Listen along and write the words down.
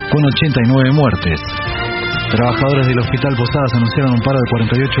con 89 muertes. Trabajadores del Hospital Posadas anunciaron un paro de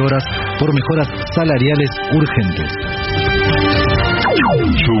 48 horas por mejoras salariales urgentes.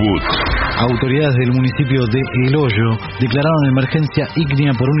 Chubut. Autoridades del municipio de El Hoyo declararon emergencia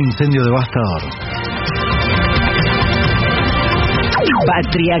ígnea por un incendio devastador.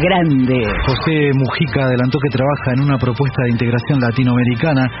 Patria Grande. José Mujica adelantó que trabaja en una propuesta de integración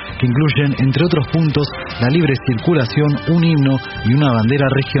latinoamericana que incluyen, entre otros puntos, la libre circulación, un himno y una bandera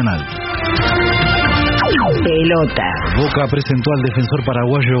regional. Pelota. Boca presentó al defensor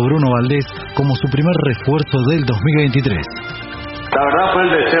paraguayo Bruno Valdés como su primer refuerzo del 2023. La verdad fue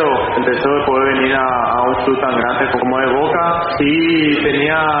el deseo de poder venir a un club tan grande como es Boca. Sí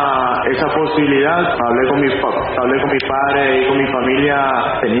tenía esa posibilidad, hablé con mi padre y con mi familia,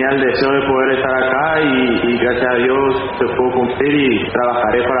 tenía el deseo de poder estar acá y gracias a Dios se pudo cumplir y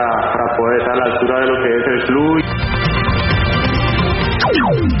trabajaré para poder estar a la altura de lo que es el club.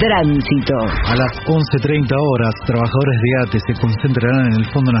 Tránsito. A las 11:30 horas, trabajadores de ATE se concentrarán en el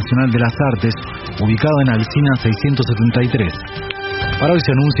Fondo Nacional de las Artes, ubicado en Alsina 673. Para hoy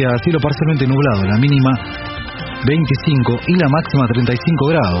se anuncia cielo parcialmente nublado, la mínima 25 y la máxima 35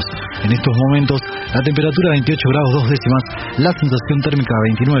 grados. En estos momentos, la temperatura 28 grados 2 décimas, la sensación térmica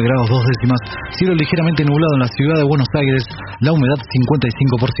 29 grados 2 décimas, cielo ligeramente nublado en la ciudad de Buenos Aires, la humedad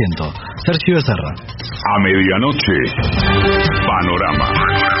 55%. Sergio Becerra. A medianoche, Panorama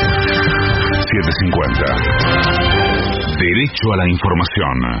 750. Derecho a la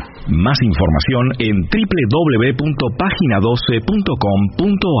información. Más información en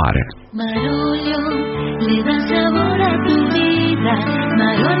www.pagina12.com.ar. Marolio le da sabor a tu vida.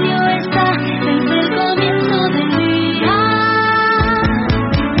 Marolio está desde el comienzo del día.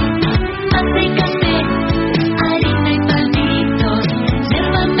 Mate y café, harina y palmitos,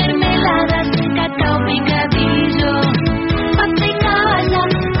 yerba, mermeladas, cacao picadillo, pasta y caballa,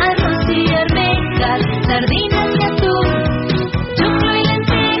 arroz y arvejas, sardinas y atún, choclo y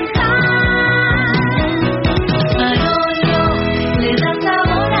lentejas. Marolio le da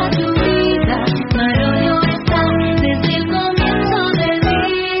sabor a tu vida. Marolio está desde el comienzo del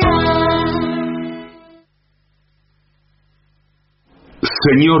día.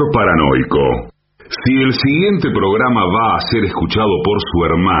 Señor paranoico, si el siguiente programa va a ser escuchado por su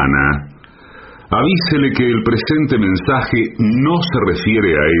hermana, avísele que el presente mensaje no se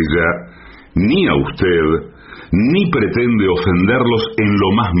refiere a ella, ni a usted, ni pretende ofenderlos en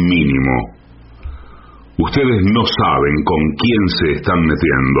lo más mínimo. Ustedes no saben con quién se están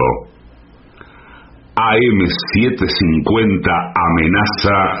metiendo. AM750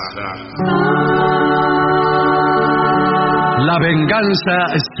 amenaza. La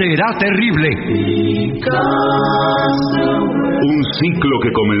venganza será terrible. Un ciclo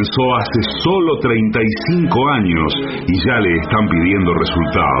que comenzó hace solo 35 años y ya le están pidiendo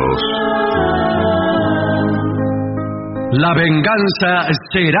resultados. La venganza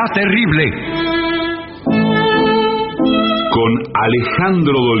será terrible. Con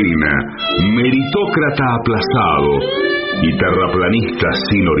Alejandro Dolina, meritócrata aplazado y terraplanista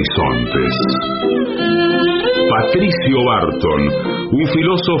sin horizontes. Patricio Barton, un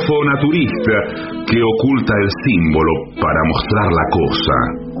filósofo naturista que oculta el símbolo para mostrar la cosa.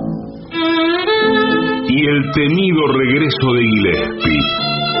 Y el temido regreso de Gillespie,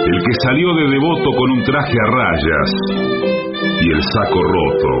 el que salió de devoto con un traje a rayas y el saco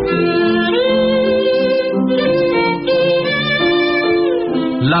roto.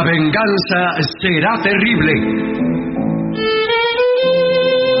 La venganza será terrible.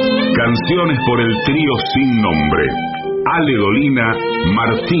 Canciones por el trío sin nombre: Ale Dolina,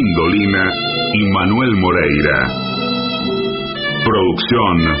 Martín Dolina y Manuel Moreira.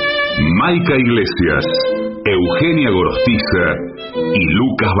 Producción: Maica Iglesias, Eugenia Gorostiza y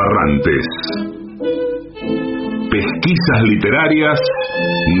Lucas Barrantes. Pesquisas literarias: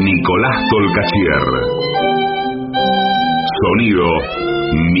 Nicolás Tolcachier. Sonido: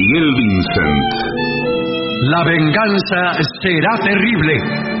 Miguel Vincent. La venganza será terrible.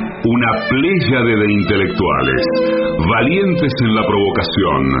 Una pléyade de intelectuales, valientes en la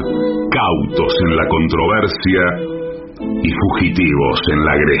provocación, cautos en la controversia y fugitivos en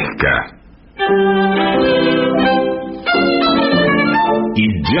la gresca. Y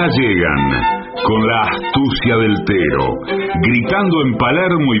ya llegan, con la astucia del tero, gritando en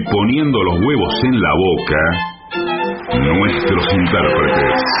Palermo y poniendo los huevos en la boca, nuestros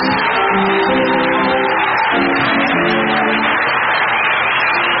intérpretes.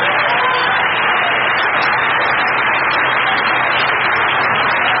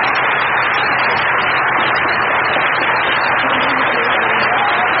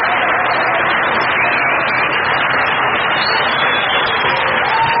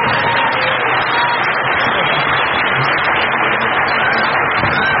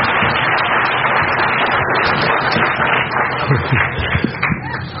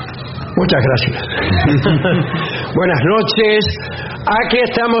 Muchas gracias. Buenas noches. Aquí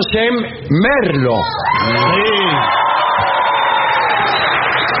estamos en Merlo.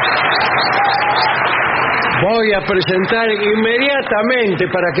 Voy a presentar inmediatamente,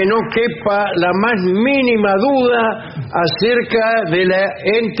 para que no quepa la más mínima duda acerca de la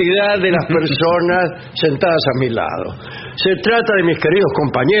entidad de las personas sentadas a mi lado. Se trata de mis queridos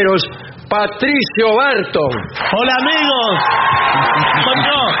compañeros Patricio Barton. Hola, amigos.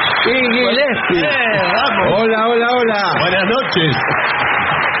 Y Gillespie. Vamos. Hola. Buenas noches.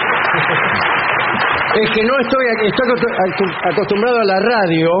 Es que no estoy acostumbrado a la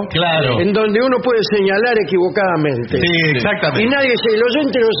radio, Claro. en donde uno puede señalar equivocadamente. Sí, exactamente. Y el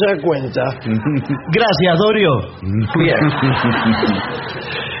oyente no se da cuenta. Gracias, Dorio. Bien.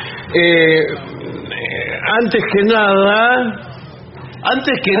 Antes que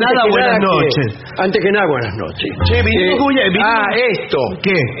nada, buenas noches. Antes que nada, buenas noches. Che, vinimos. Esto.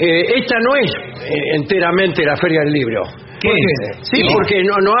 ¿Qué? Esta no es enteramente la Feria del Libro. ¿Qué? ¿Por qué? Sí, porque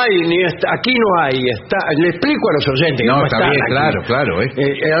no hay, aquí no hay. Le explico a los oyentes. No, que está bien, aquí. claro.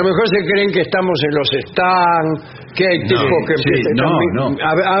 A lo mejor se creen que estamos en los stands, que hay tipos que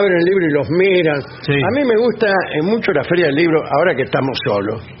abren el libro y los miran. Sí. A mí me gusta mucho la Feria del Libro, ahora que estamos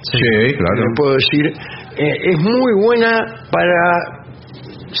solos. Sí, claro. Le puedo decir, es muy buena para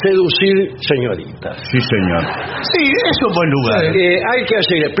seducir señoritas. Sí, señor. Sí, es un buen lugar. Hay que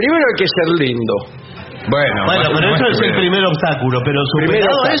hacer, primero hay que ser lindo. Bueno, pero eso es el primer obstáculo. Pero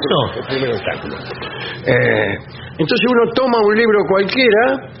superado eso. El primer obstáculo. Entonces uno toma un libro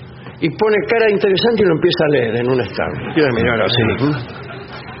cualquiera y pone cara interesante y lo empieza a leer en un stand. Quiero mirar así.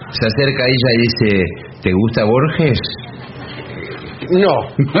 Se acerca a ella y dice, ¿te gusta Borges? No.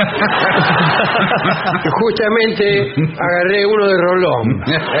 Justamente agarré uno de Rolón.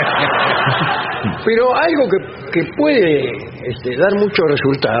 Pero algo que puede dar mucho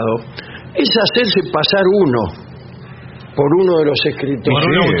resultado es hacerse pasar uno por uno de los escritores.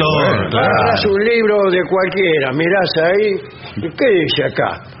 Por un autor, claro. Agarrás un libro de cualquiera, mirás ahí, ¿y qué dice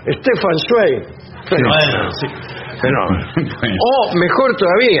acá? Stefan Zweig. Bueno, sí. Bueno. O mejor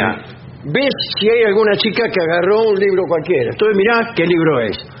todavía, ves si hay alguna chica que agarró un libro cualquiera. Entonces mirá qué libro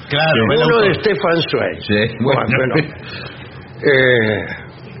es. Claro, uno de Stefan Zweig. Sí, Bueno.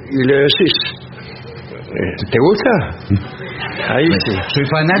 Y le decís, ¿te gusta? Ahí sí. Soy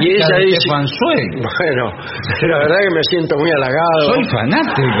fanática de Stefan Zweig. Bueno, la verdad que me siento muy halagado. Soy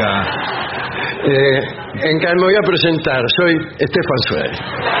fanática. En que me voy a presentar, soy Stefan Zweig.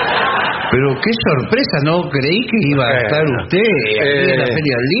 Pero qué sorpresa, no creí que iba a estar usted aquí en la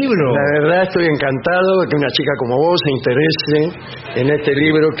Feria del Libro. La verdad estoy encantado de que una chica como vos se interese en este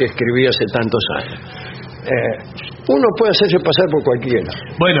libro que escribí hace tantos años. Uno puede hacerse pasar por cualquiera.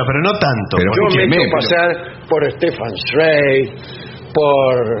 Bueno, pero no tanto. Pero yo me he hecho pasar por Stefan Zweig,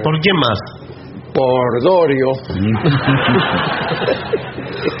 ¿Por quién más? por Dorio.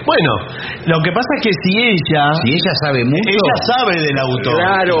 Bueno, lo que pasa es que si ella sabe mucho, ella sabe del autor.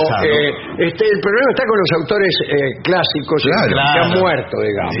 Claro, el problema está con los autores clásicos que han muerto,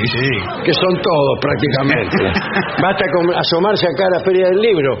 digamos. Sí. Que son todos prácticamente. Basta con asomarse acá a la Feria del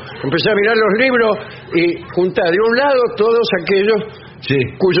Libro, empezar a mirar los libros y juntar de un lado todos aquellos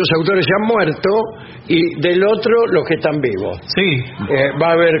cuyos autores se han muerto y del otro los que están vivos. Sí.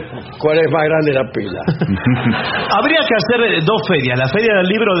 Va a ver cuál es más grande la pila. Habría que hacer dos ferias. La Feria del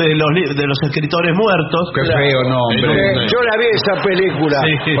Libro de los escritores muertos. Qué feo nombre. Yo la vi esa película.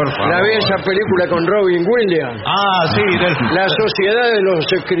 Sí, por favor. La vi esa película con Robin Williams. Ah, sí. La Sociedad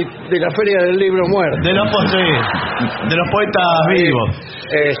de la Feria del Libro Muerto. De los poetas vivos.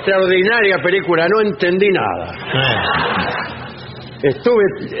 Extraordinaria película, no entendí nada. Estuve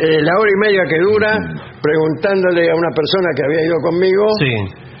la hora y media que dura preguntándole a una persona que había ido conmigo,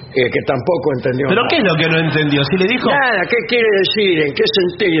 que tampoco entendió. ¿Pero nada. qué es lo que no entendió? Si le dijo... Nada, ¿qué quiere decir? ¿En qué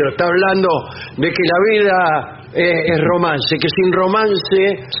sentido? Está hablando de que la vida es romance, que sin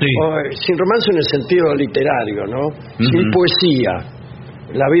romance, sin romance en el sentido literario, ¿no? Sin poesía,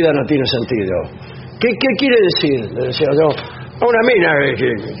 la vida no tiene sentido. ¿Qué quiere decir? Le decía yo a una mina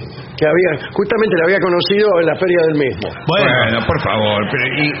que justamente la había conocido en la feria del mismo. Bueno, por favor.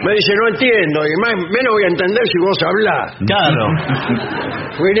 Me dice, no entiendo, y menos voy a entender si vos hablás. Claro.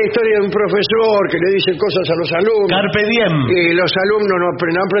 Fue la historia de un profesor que le dice cosas a los alumnos. Carpe diem. Y los alumnos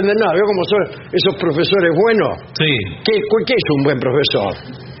no aprenden nada. ¿Veo cómo son esos profesores buenos? Sí. ¿Qué es un buen profesor?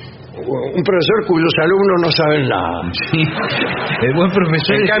 Un profesor cuyos alumnos no saben nada. Sí. El buen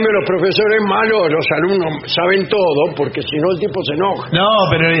profesor. En cambio, los profesores malos, los alumnos saben todo, porque si no el tipo se enoja. No,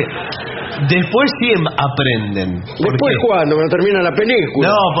 pero Después sí aprenden. Después cuando termina la película.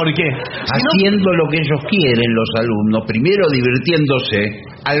 No, ¿por qué? Haciendo lo que ellos quieren los alumnos, primero divirtiéndose,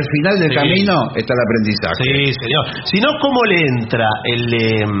 al final del camino está el aprendizaje. Sí, señor. Si no, ¿cómo le entra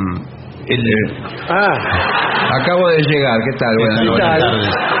Acabo de llegar, ¿qué tal? Buenas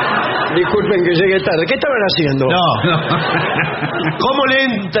tardes. Disculpen que llegue tarde. ¿Qué estaban haciendo? No. ¿Cómo le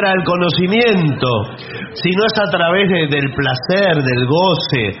entra el conocimiento si no es a través del placer, del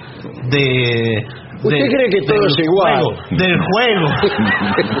goce, ¿Usted cree que todo es igual? Del juego.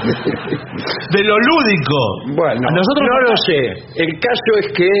 De lo lúdico. Bueno, nosotros no lo sé. El caso es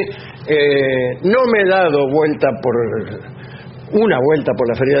que no me he dado una vuelta por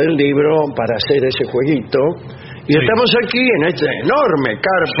la Feria del Libro para hacer ese jueguito. Y estamos aquí en esta enorme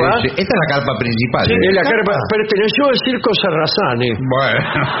carpa. Sí. Esta es la carpa principal. Sí, es la carpa. Perteneció al Circo Sarrazani.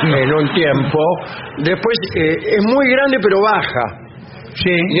 Bueno. En un tiempo. Después es muy grande pero baja. Sí,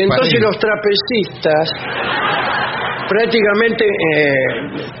 y entonces los trapecistas prácticamente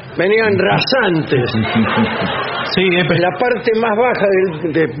venían rasantes. Sí, la parte más baja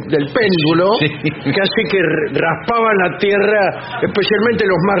del péndulo, casi que raspaban la tierra, especialmente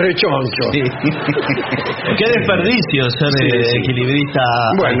los más rechonchos. Sí. Qué desperdicio ser equilibrista.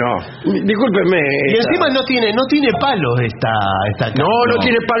 Bueno, discúlpeme. Y encima no tiene palos esta carpa. No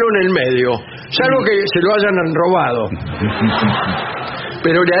tiene palo en el medio, salvo que se lo hayan robado.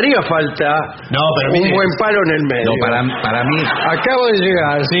 Pero le haría falta un buen palo en el medio. No, para mí... Acabo de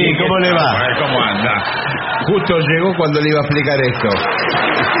llegar. Sí, ¿cómo le va? ¿Cómo anda? Justo llegó cuando le iba a explicar esto.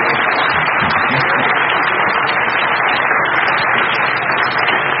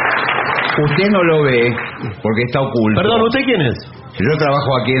 Usted no lo ve porque está oculto. Perdón, ¿usted quién es? Yo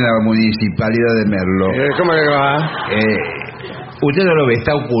trabajo aquí en la municipalidad de Merlo. ¿Cómo le va? Usted no lo ve,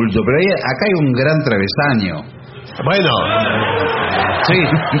 está oculto. Pero acá hay un gran travesaño. Bueno, sí,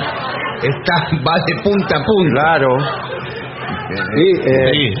 va de punta a punta. Claro. Sí.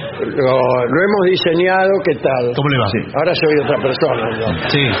 Lo hemos diseñado, ¿qué tal? ¿Cómo le va? Sí. Ahora soy otra persona, ¿no?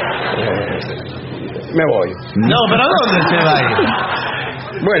 Sí. Me voy. No, pero ¿a dónde se va a ir?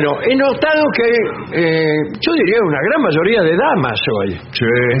 Bueno, he notado que yo diría una gran mayoría de damas hoy. Sí,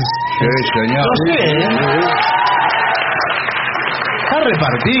 señor. No sé, Está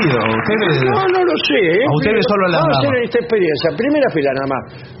repartido. Ustedes... No lo sé. A ustedes solo las Vamos damas. a hacer esta experiencia. Primera fila nada más.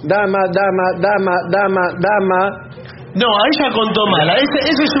 Dama. No, a ella contó mala.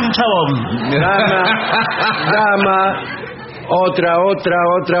 Ese es un chabón. Dama. Otra.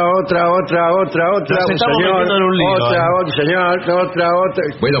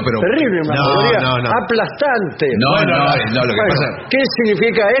 Bueno, pero... Terrible, una mayoría no. aplastante. No, lo que pasa... ¿Qué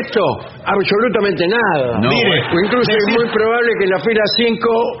significa esto? Absolutamente nada. No, mire, o incluso es muy probable que en la fila 5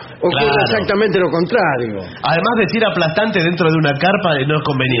 ocurra exactamente lo contrario. Además, decir aplastante dentro de una carpa no es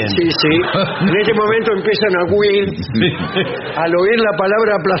conveniente. Sí. En este momento empiezan a huir. Al oír la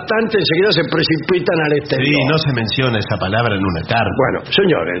palabra aplastante, enseguida se precipitan al exterior. Sí, no se menciona esa palabra en una carpa. Bueno,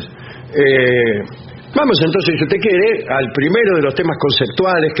 señores, vamos entonces, si usted quiere, al primero de los temas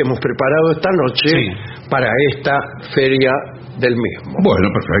conceptuales que hemos preparado esta noche para esta feria del mismo. Bueno,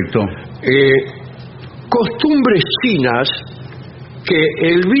 perfecto. Costumbres chinas que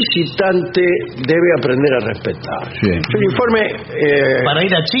el visitante debe aprender a respetar. Sí. Es un informe... para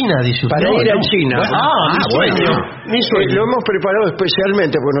ir a China, dice usted. Para ir a China. Bueno, mi sueño. Lo hemos preparado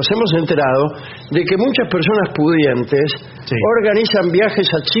especialmente porque nos hemos enterado de que muchas personas pudientes organizan viajes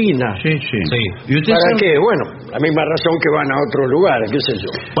a China. Sí. ¿Y usted ¿para qué? Bueno, la misma razón que van a otros lugares, qué sé yo.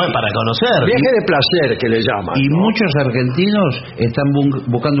 Bueno, para conocer. Viaje de placer que le llaman. Y muchos argentinos están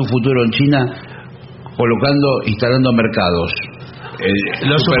buscando un futuro en China, instalando mercados.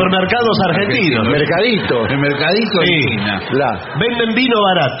 Los supermercados argentinos. Mercaditos. El mercadito de China. Venden vino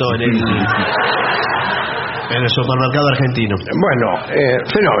barato en el supermercado argentino. Bueno,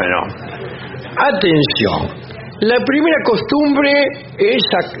 fenómeno. Atención. La primera costumbre es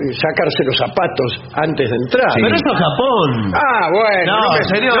sacarse los zapatos antes de entrar. Pero eso es Japón. Bueno, no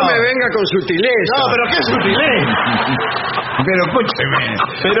me venga con sutileza. No, pero qué sutileza. Pero escúcheme.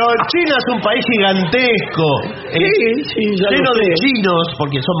 Pero China es un país gigantesco. Lleno de chinos,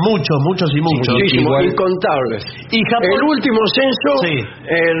 porque son muchos. Muchísimos, incontables. Y Japón... El último censo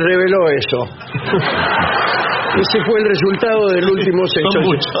reveló eso. Ese fue el resultado del último censo.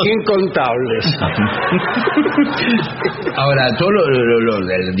 Incontables. Ahora,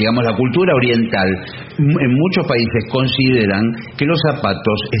 digamos, la cultura oriental, en muchos países consideran que los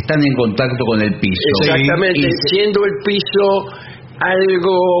zapatos están en contacto con el piso. Exactamente, siendo el piso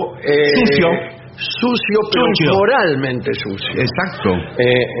algo sucio, pero moralmente sucio. Exacto.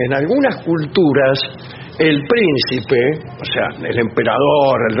 En algunas culturas el príncipe, o sea, el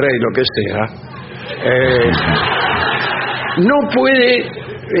emperador, el rey, lo que sea, no puede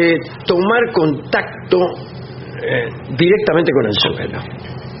tomar contacto directamente con el suelo.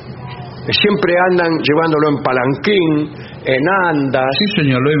 Siempre andan llevándolo en palanquín, en andas. Sí,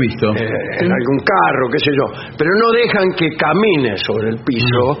 señor, lo he visto. En algún carro, qué sé yo. Pero no dejan que camine sobre el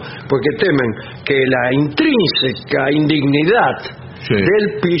piso porque temen que la intrínseca indignidad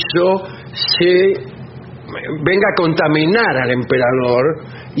del piso se venga a contaminar al emperador.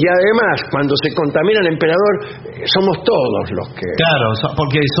 Y además, cuando se contamina el emperador, somos todos los que... Claro,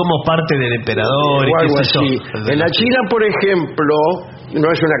 porque somos parte del emperador. O algo así. En la China, por ejemplo, no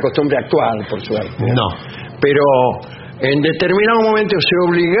es una costumbre actual, por suerte. No. Pero en determinado momento se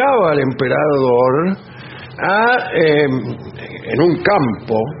obligaba al emperador a, en un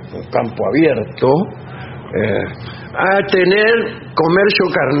campo abierto, a tener comercio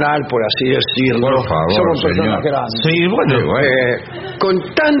carnal, por así decirlo. Por favor, somos personas señor. grandes. Sí, bueno. Con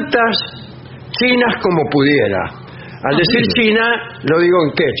tantas chinas como pudiera. Al decir China, lo digo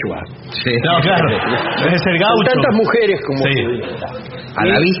en quechua. Sí. No, claro. Debe ser gaucho. Con tantas mujeres como Sí. pudiera. A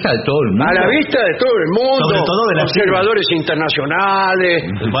la vista de todo el mundo. A la vista de todo el mundo. Sobre todo de la observadores internacionales,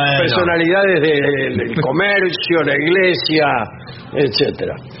 Bueno. personalidades del comercio, la iglesia,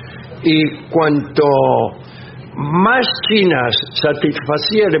 etcétera. Y cuanto más chinas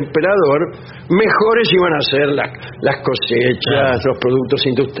satisfacía el emperador, mejores iban a ser las cosechas, los productos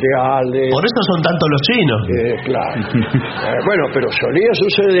industriales. Por eso son tantos los chinos. Claro. Bueno, pero solía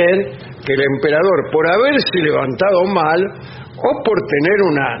suceder que el emperador, por haberse levantado mal o por tener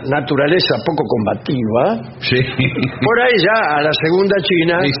una naturaleza poco combativa, Sí. por ahí ya a la segunda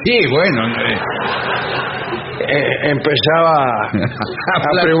China Sí, bueno. empezaba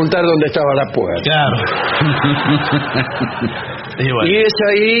a preguntar dónde estaba la puerta. Claro. Y bueno. Y es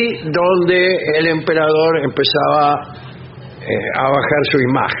ahí donde el emperador empezaba a bajar su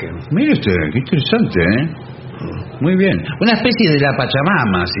imagen. Mire usted, qué interesante, ¿eh? Muy bien. Una especie de la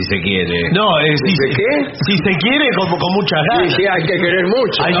Pachamama, si se quiere. No, ¿De qué? Si se quiere, como con muchas Sí, ganas. sí, hay que querer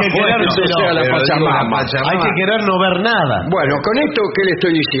mucho. Hay que querer, que eso pero- sea la pero digo, Pachamama. la Pachamama. Hay que querer no ver nada. Bueno, con esto, ¿qué le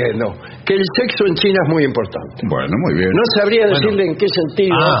estoy diciendo? Que el sexo en China es muy importante. Bueno, muy bien. No sabría decirle en qué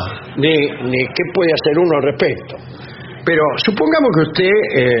sentido ni qué puede hacer uno al respecto. Pero supongamos que usted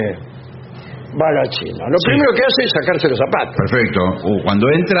va a la China. Lo primero que hace es sacarse los zapatos. Perfecto. Cuando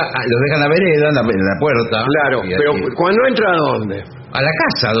entra, los deja en la vereda, en la puerta. Claro, Y pero así. cuando entra ¿a dónde? A la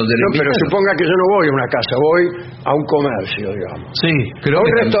casa donde No, lo pero invitaron. suponga que yo no voy a una casa, voy a un comercio, digamos. Sí. Creo A un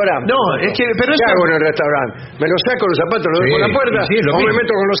que- restaurante. No, es que... Pero ¿Qué eso... hago en el restaurante? ¿Me los saco los zapatos, los dejo en la puerta sí, es lo o me mismo.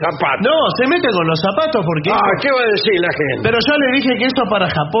 meto con los zapatos? No, se mete con los zapatos porque... ¿Qué va a decir la gente? Pero yo le dije que eso para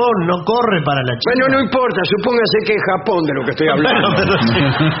Japón no corre para la China. Bueno, no importa, supóngase que es Japón de lo que estoy hablando. Bueno, pero sí.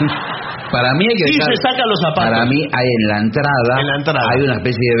 Para mí hay que Sí, dejar- se saca los zapatos. Para mí hay en la entrada, En la entrada. hay una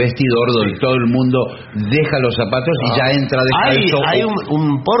especie de vestidor donde todo el mundo deja los zapatos y ya entra descalzo. Hay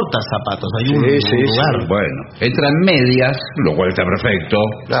un portazapatos, hay un Sí, lugar. sí. Bueno, entra en medias, lo cual está perfecto.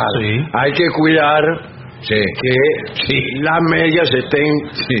 Claro. Sí. Hay que cuidar Sí. que las medias estén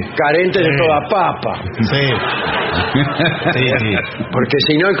carentes de toda papa. Sí. Sí, sí. Porque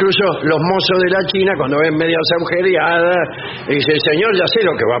si no, incluso los mozos de la China, cuando ven medias agujereadas, dicen, señor, ya sé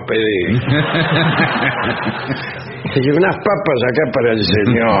lo que va a pedir. Y unas papas acá para el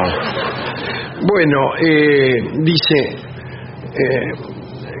señor. Bueno, dice,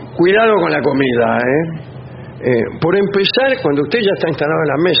 cuidado con la comida, por empezar, cuando usted ya está instalado en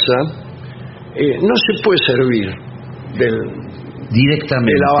la mesa, no se puede servir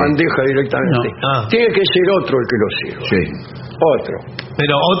Directamente. de la bandeja directamente. No. Tiene que ser otro el que lo sirva. Sí. Otro.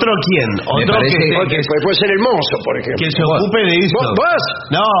 Pero ¿otro quién? Otro parece que, Otro, puede ser el mozo, por ejemplo. que se ocupe de eso. ¿Vos?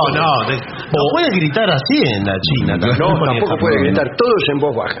 No. No puede gritar así en la China. No, tampoco puede gritar. Todos en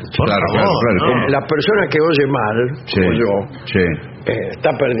voz baja. Por Claro, favor, claro, no. claro. La persona que oye mal, Sí. como yo, Sí.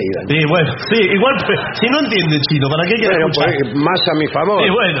 está perdida. Sí, bueno, sí, igual, si no entiende chino, ¿para qué quiere Bueno, escuchar? pues, más a mi favor. Sí,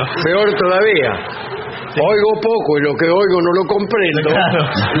 bueno. Peor todavía. Oigo poco y lo que oigo no lo comprendo. Claro.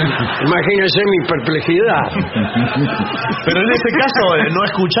 Imagínense mi perplejidad. Pero en este caso, no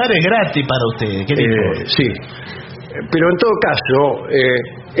escuchar es gratis para usted. ¿Qué le importa? Sí. Pero en todo caso,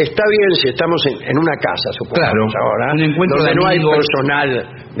 está bien si estamos en una casa, supongamos Claro, ahora, un encuentro donde de no hay amigos. personal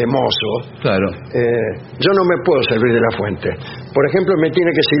de mozo. Claro. Yo no me puedo servir de la fuente. Por ejemplo, me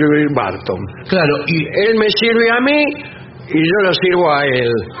tiene que servir Barton. Claro, y Él me sirve a mí y yo lo sirvo a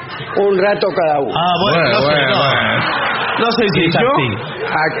él. Un rato cada uno. Ah, bueno, no sé, no. No sé si Y es yo así.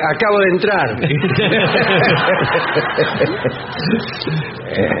 acabo de entrar.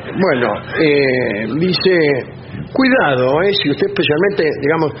 Bueno, dice, Cuidado, si usted especialmente,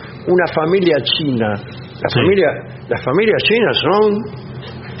 digamos, una familia china. Las familias chinas son...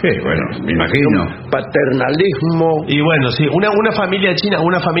 Sí, bueno, me imagino. Paternalismo. Y bueno, sí, una familia china,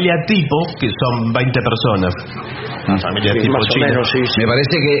 una familia tipo, que son 20 personas. Familia tipo más china. o menos, sí. Me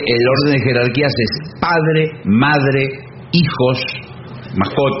parece que el orden de jerarquías es padre, madre, hijos,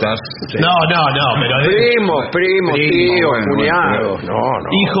 mascotas. No, pero primos, tíos, bueno, cuñados. No.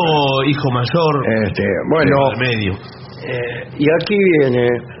 Hijo mayor. Bueno, al medio. Y aquí viene.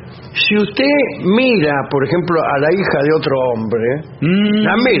 Si usted mira, por ejemplo, a la hija de otro hombre,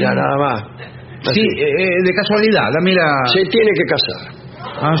 la mira nada más. Sí, de casualidad, la mira. Se tiene que casar.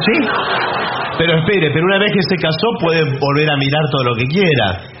 ¿Ah, sí? Pero espere, una vez que se casó puede volver a mirar todo lo que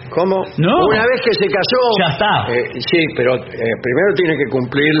quiera. ¿Cómo? No. Una vez que se casó... Ya está. Sí, pero primero tiene que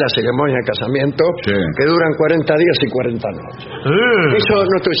cumplir la ceremonia de casamiento, que duran 40 días y 40 noches. Eso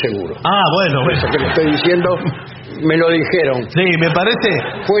no estoy seguro. Bueno. Eso que le estoy diciendo, me lo dijeron. Sí, me parece...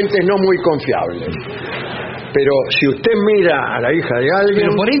 Fuentes no muy confiables. Pero si usted mira a la hija de alguien...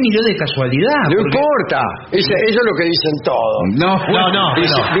 Pero por ahí miró de casualidad. No importa. Eso es lo que dicen todos. No.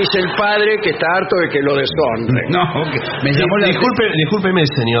 Dice el padre que está harto de que lo deshonren. Me llamó la Discúlpeme,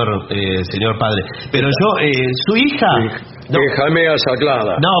 señor padre. Pero su hija... Déjame a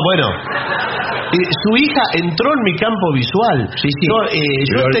Saclada. No, bueno. Su hija entró en mi campo visual. Sí.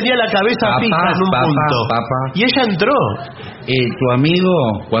 Yo tenía la cabeza fija en un punto. Y ella entró. Tu amigo,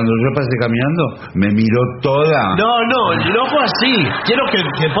 cuando yo pasé caminando, me miró toda. No fue así. Quiero que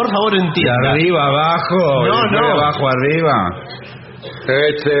por favor entienda. De arriba abajo, de abajo arriba.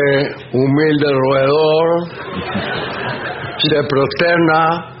 Este humilde roedor se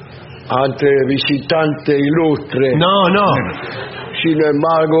prosterna ante visitante ilustre. No. Sin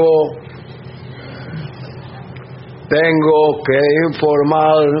embargo, tengo que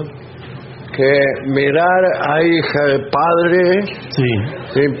informar que mirar a hija de padre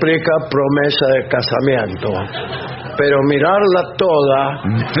implica promesa de casamiento, pero mirarla toda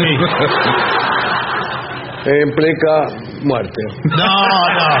implica muerte. No.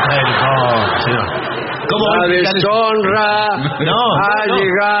 La deshonra ha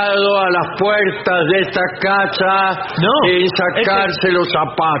llegado a las puertas de esta casa sin sacarse los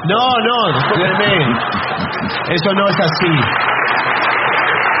zapatos. No, discúlpeme. Eso no es así.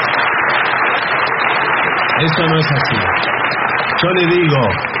 Eso no es así. Yo le digo,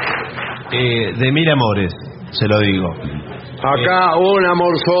 de mil amores, se lo digo. Acá un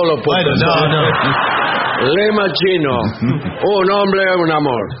amor solo. Bueno, no. Lema chino, un hombre, un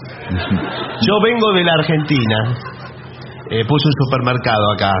amor. Yo vengo de la Argentina. Puse un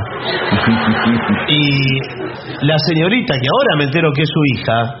supermercado acá. Y la señorita, que ahora me entero que es su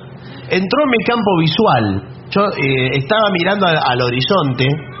hija, entró en mi campo visual. Yo estaba mirando al horizonte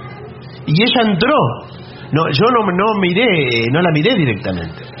y ella entró. No, yo no la miré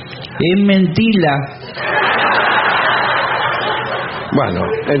directamente. Es mentira. Bueno,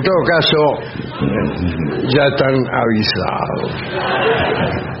 en todo caso, ya están avisados.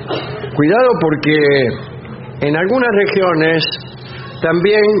 Cuidado porque en algunas regiones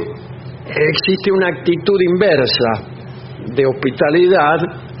también existe una actitud inversa de hospitalidad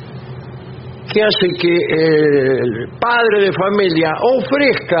que hace que el padre de familia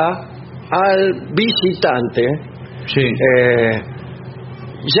ofrezca al visitante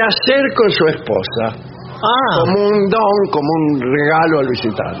yacer con su esposa como un don, como un regalo al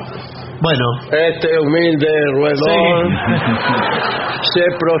visitante. Bueno, este humilde roedor se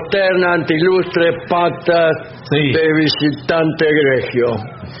prosterna ante ilustres patas de visitante egregio.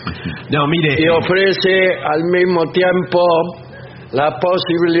 No, mire, y ofrece al mismo tiempo la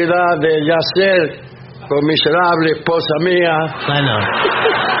posibilidad de yacer con miserable esposa mía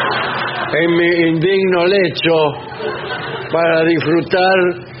en mi indigno lecho para disfrutar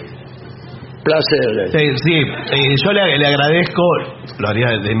placeres. Yo le agradezco, lo haría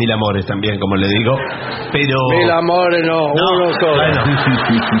de mil amores también, como le digo, pero... Mil amores no, uno solo. Bueno.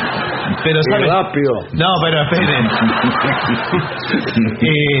 Pero ¿sabe? Rápido. No, pero esperen.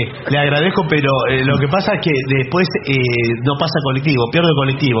 Le agradezco, pero lo que pasa es que después no pasa colectivo, pierdo el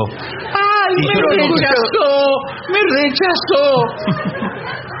colectivo. ¡Ay, me rechazó!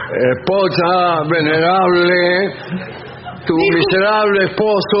 Esposa venerable, tu miserable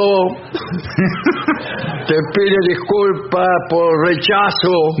esposo te pide disculpas por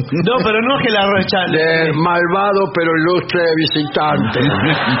rechazo. No, pero no es que la rechace. Del malvado pero ilustre visitante,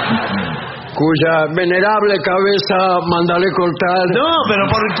 cuya venerable cabeza mandaré cortar. No, pero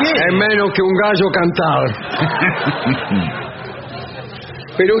 ¿por qué? En menos que un gallo cantar.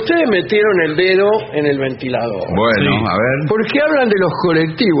 Pero ustedes metieron el dedo en el ventilador. Bueno, a ver. ¿Por qué hablan de los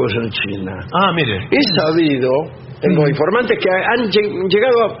colectivos en China? Ah, mire. He sabido, tengo informantes que han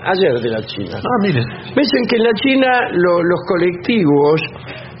llegado ayer de la China. Ah, mire. Dicen que en la China los colectivos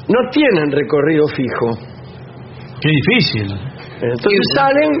no tienen recorrido fijo. Qué difícil. Entonces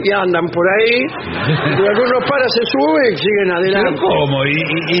salen y andan por ahí, y algunos paran, se suben y siguen adelante. ¿Pero cómo?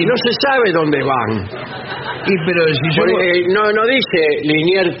 Y no se sabe dónde van. Pero si yo... Porque no dice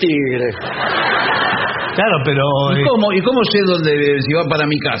Linier Tigre. Claro, pero... ¿Y cómo sé dónde, si va para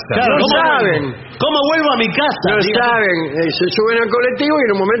mi casa? Claro, No saben. ¿Cómo vuelvo a mi casa? No saben. Se suben al colectivo y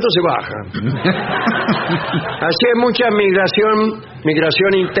en un momento se bajan. Así hay mucha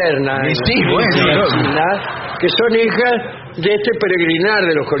migración interna en China, que son hijas de este peregrinar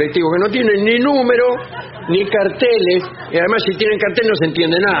de los colectivos, que no tienen ni número ni carteles, y además si tienen cartel no se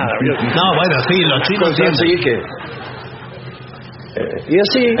entiende nada. No, bueno, sí, los chinos Así que y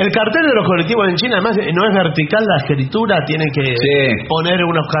así el cartel de los colectivos en China además no es vertical, la escritura tiene que poner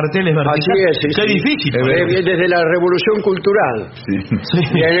unos carteles verticales. Así es, qué difícil. Desde la revolución cultural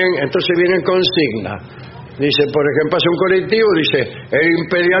entonces vienen consignas. Dice, por ejemplo, pasa un colectivo, dice, el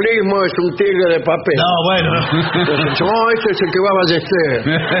imperialismo es un tigre de papel. No, bueno. Entonces, este es el que va a Ballester.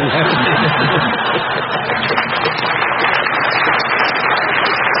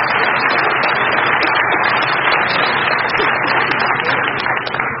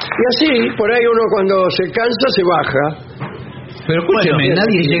 Y así, por ahí uno cuando se cansa se baja. Pero escúcheme,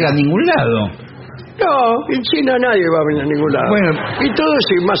 nadie llega a ningún lado. No, en China nadie va a venir a ningún lado. Bueno. Y todo es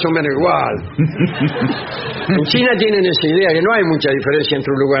más o menos igual. En China tienen esa idea que no hay mucha diferencia entre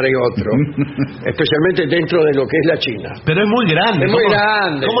un lugar y otro, especialmente dentro de lo que es la China. Pero es muy grande. Es muy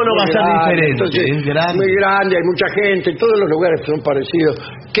grande. ¿Cómo no va a ser diferente? Entonces, es grande. Muy grande, hay mucha gente, todos los lugares son parecidos.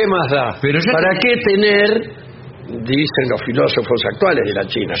 ¿Qué más da? ¿Para qué tener, dicen los filósofos actuales de la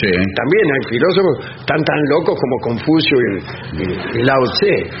China? También hay filósofos tan locos como Confucio y Lao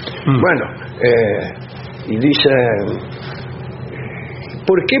Tse. Bueno, y dicen,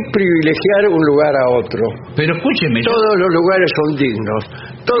 ¿por qué privilegiar un lugar a otro? Pero escúcheme. Todos los lugares son dignos,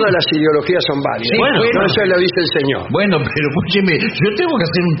 todas las ideologías son válidas. Bueno, eso lo dice el señor. Bueno, pero escúcheme, yo tengo que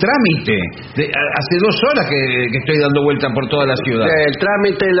hacer un trámite. Hace 2 horas que estoy dando vuelta por toda la ciudad. El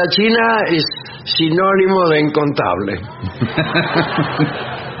trámite en la China es sinónimo de incontable.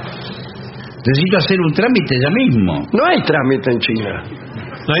 Necesito hacer un trámite ya mismo. No hay trámite en China.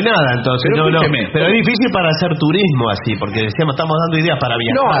 No hay nada, entonces. Pero es difícil para hacer turismo así, porque decíamos, estamos dando ideas para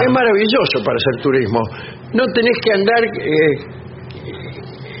viajar. No, es maravilloso para hacer turismo. No tenés que andar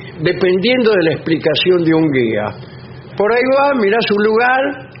dependiendo de la explicación de un guía. Por ahí va, mirás un lugar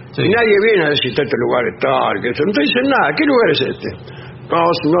y nadie viene a decirte este lugar es tal, que eso. No te dicen nada. ¿Qué lugar es este?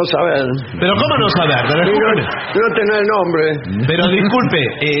 No saber. ¿Pero cómo no saber? Pero no tener nombre. Pero disculpe.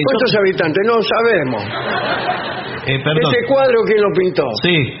 ¿Cuántos habitantes? No sabemos. Perdón. ¿Este cuadro quién lo pintó?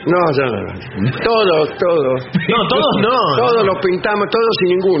 Sí. No. Todos. No, todos no. Todos los pintamos, todos y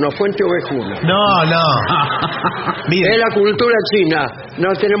ninguno. Fuente Ovejuna. No. Es la cultura china.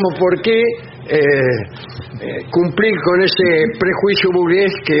 No tenemos por qué cumplir con ese prejuicio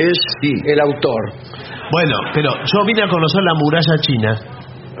burgués que es el autor. Bueno, pero yo vine a conocer la muralla china.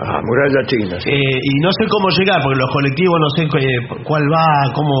 Muralla china. Sí. Y no sé cómo llegar, porque los colectivos no sé cuál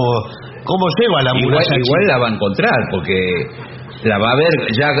va, cómo llego a la muralla china. Igual la va a encontrar, porque la va a ver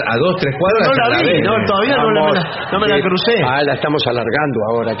ya a 2-3 cuadras. No la vi, todavía no me la crucé. La estamos alargando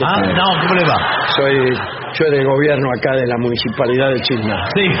ahora. No, ¿cómo le va? Soy del gobierno acá de la municipalidad de China.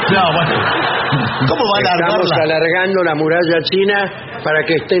 Sí, bueno. ¿Cómo va a alargarla? Estamos alargando la muralla china para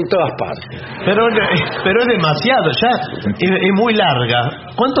que esté en todas partes. Pero es demasiado, ya es muy larga.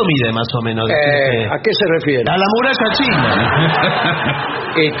 ¿Cuánto mide más o menos? ¿A qué se refiere? A la muralla china.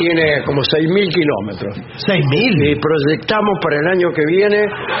 Tiene como 6.000 kilómetros. ¿6.000? Y proyectamos para el año que viene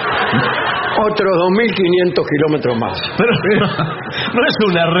otros 2.500 kilómetros más. Pero no es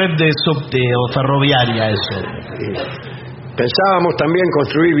una red de subte o ferroviaria eso. Pensábamos también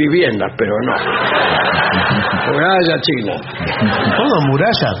construir viviendas, pero no. Muralla china. ¿Todo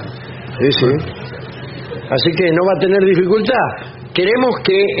muralla? Sí. Así que no va a tener dificultad. Queremos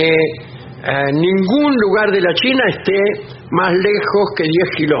que ningún lugar de la China esté más lejos que 10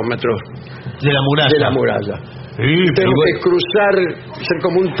 kilómetros de la muralla. De la muralla. Tenemos que cruzar, ser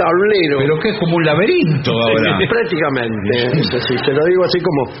como un tablero. Pero que es como un laberinto ahora. Prácticamente. Es así, te lo digo así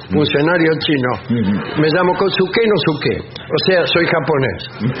como funcionario chino. Me llamo Kosuke no Suke. O sea, soy japonés.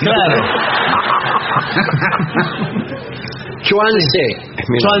 Claro. Chuanse.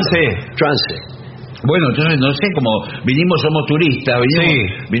 Chuanse. Bueno, entonces no sé, como somos turistas,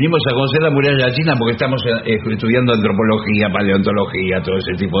 vinimos a conocer la muralla china porque estamos estudiando antropología, paleontología, todo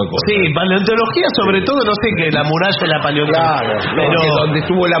ese tipo de cosas. Sí, paleontología sobre todo, no sé qué, la muralla y la paleontología. Claro, pero donde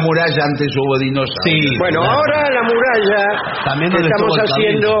estuvo la muralla antes hubo dinosaurios. Sí, bueno, ahora la muralla también que estamos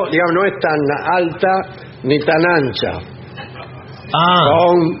haciendo, digamos, no es tan alta ni tan ancha.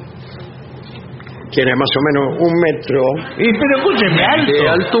 Tiene más o menos 1 metro pero escúcheme, de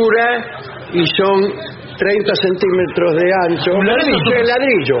altura y son 30 centímetros de ancho. Un ladrillo. De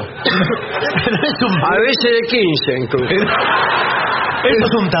ladrillo. A veces de 15 incluso. Eso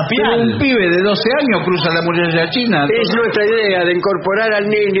es un tapial. Un pibe de 12 años cruza la muralla china. Es nuestra idea de incorporar al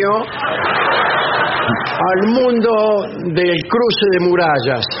niño al mundo del cruce de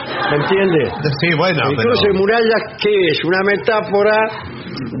murallas. ¿Me entiende? Sí, bueno. El cruce de murallas, ¿qué es? Una metáfora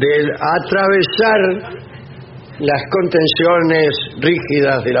del atravesar las contenciones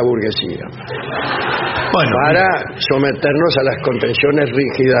rígidas de la burguesía. Bueno, para someternos a las contenciones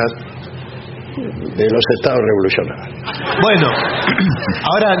rígidas de los estados revolucionarios. Bueno,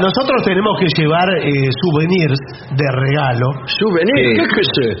 ahora nosotros tenemos que llevar souvenirs de regalo. ¿Souvenirs? ¿Qué es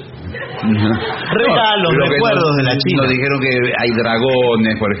eso? Regalos, recuerdos de la China. Nos dijeron que hay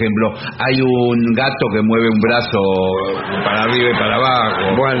dragones, por ejemplo. Hay un gato que mueve un brazo para arriba y para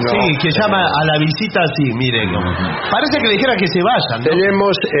abajo. Bueno, sí, que llama a la visita así, miren. Parece que le dijera que se vayan, ¿no?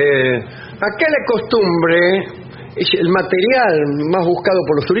 Tenemos acá la costumbre, el material más buscado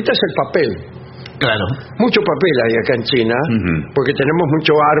por los turistas es el papel. Claro. Mucho papel hay acá en China, porque tenemos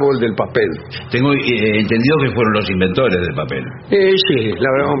mucho árbol del papel. Tengo entendido que fueron los inventores del papel. Sí, la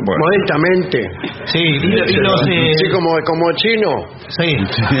verdad, modestamente. Sí, sí, como chino. Sí.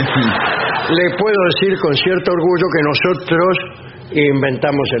 Le puedo decir con cierto orgullo que nosotros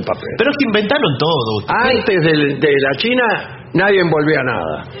inventamos el papel. Pero es que inventaron todo. Antes de la China, nadie envolvía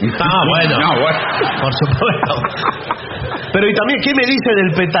nada. Bueno. No, bueno. Por supuesto. Pero y también, ¿qué me dice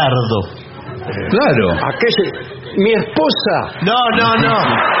del petardo? Claro. Mi esposa. No.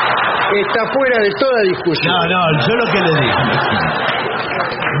 Está fuera de toda discusión. No, yo lo que le digo.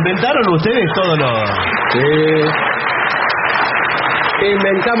 ¿Inventaron ustedes todo lo...? Sí.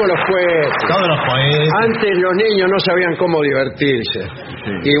 Inventamos los cohetes. Todos los cohetes. Antes los niños no sabían cómo divertirse.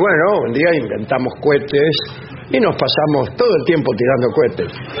 Sí. Y bueno, un día inventamos cohetes y nos pasamos todo el tiempo tirando cohetes.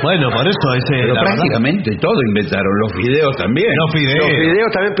 Bueno, por eso pero prácticamente todo inventaron, los videos también. Los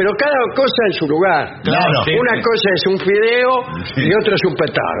videos también, pero cada cosa en su lugar. Claro. Una cosa es un video y otra es un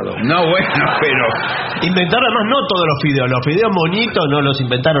petardo. No, bueno, pero... Inventaron además no todos los videos bonitos no los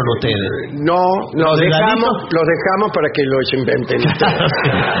inventaron ustedes. No, los dejamos para que los inventen ustedes.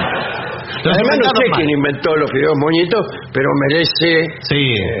 Además no sé quién inventó los videos moñitos, pero merece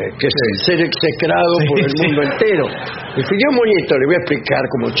ser execrado por el mundo entero. El video moñito, le voy a explicar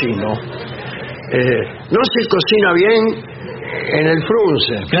como chino, no se cocina bien en el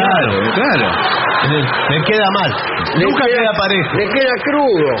frunce. Claro. Le queda mal. Nunca queda parejo. Le queda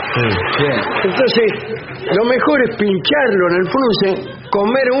crudo. Sí. Entonces, lo mejor es pincharlo en el frunce,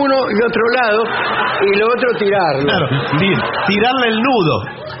 comer uno y otro lado, y lo otro tirarlo. Claro, bien. Tirarle el nudo.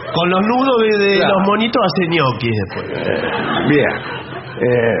 Con los nudos de los monitos hace ñoquis después. Bien.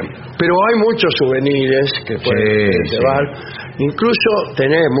 Pero hay muchos souvenirs que pueden llevar. Incluso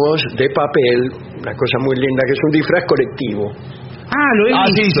tenemos de papel una cosa muy linda que es un disfraz colectivo. Lo he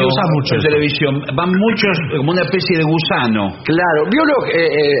visto. Sí, se usa mucho en televisión. Van muchos como una especie de gusano. Claro. ¿Vio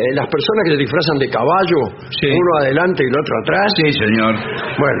las personas que se disfrazan de caballo? Sí. Uno adelante y el otro atrás. Sí, señor.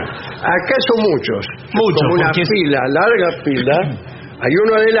 Bueno, acá son muchos. Muchos. Como una fila, larga fila. Hay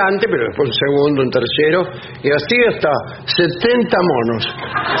uno adelante, pero después un segundo, un tercero, y así hasta 70 monos.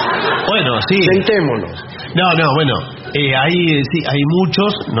 Bueno, sí. Sentémonos. Bueno, hay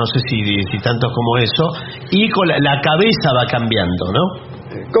muchos, no sé si tantos como eso, y con la cabeza va cambiando, ¿no?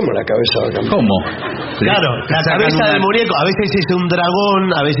 ¿Cómo la cabeza va cambiando? ¿Cómo? Claro, la cabeza del muñeco, a veces es un dragón,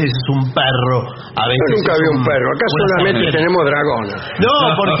 a veces es un perro, a veces yo nunca vi un perro, acá solamente tenemos dragones. No,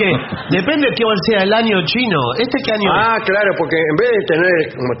 porque depende de cuál sea el año chino. ¿Qué año es? Claro, porque en vez de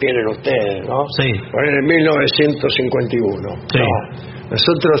tener, como tienen ustedes, ¿no? Sí. Poner en 1951. Sí. No,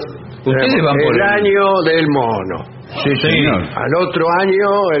 nosotros ustedes van por el año del mono. Sí, señor. Al otro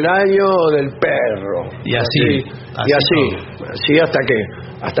año, el año del perro. Y así hasta que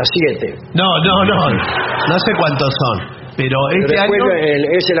hasta 7. No sé cuántos son, pero este año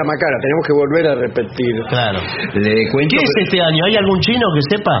ese es la macara, tenemos que volver a repetir. Claro. Le cuento. ¿Qué es este año? ¿Hay algún chino que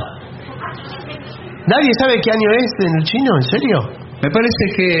sepa? ¿Nadie sabe qué año es en el chino? ¿En serio? Me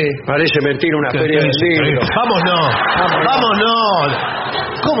parece mentira una feria de libros. Vámonos.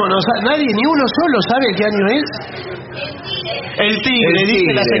 ¿Cómo no sabe? ¿Nadie, ni uno solo sabe qué año es? El tigre,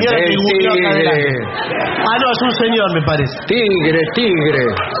 dice la señora que googleó acá adelante. Ah, no, es un señor, me parece. Tigre.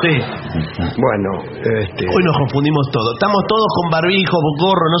 Sí. Bueno, Hoy nos confundimos todos. Estamos todos con barbijo,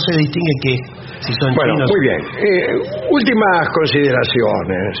 gorro, no se distingue qué. Si son bueno, chinos. muy bien. Últimas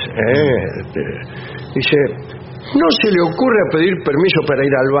consideraciones. Dice, no se le ocurre pedir permiso para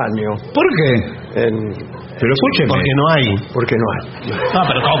ir al baño. ¿Por qué? Pero escúcheme. Porque no hay. Porque no hay. Ah,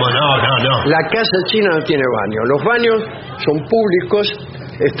 pero ¿cómo? No. La casa china no tiene baño. Los baños son públicos,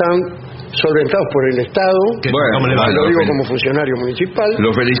 están solventados por el Estado. Bueno, lo digo como funcionario municipal.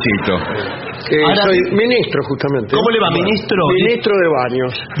 Lo felicito. Ahora, soy ministro, justamente. ¿Cómo le va, ministro? Ministro de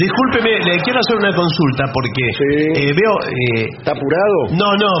baños. Discúlpeme, le quiero hacer una consulta porque veo... ¿Está apurado? No,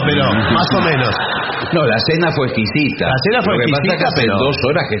 pero más o menos. No, la cena fue exquisita. La cena fue Lo que exquisita, pasa es que hace 2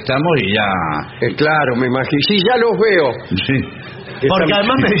 horas que estamos y ya... Claro, me imagino. Sí, ya los veo. Sí. Porque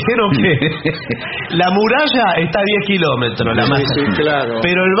además me dijeron que la muralla está a 10 kilómetros, la masa. Sí, claro.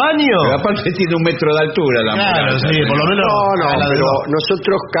 Pero el baño... Pero aparte tiene 1 metro de altura la Claro, muralla. sí, por lo menos... No, pero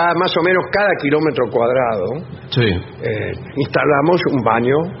nosotros más o menos cada kilómetro cuadrado instalamos un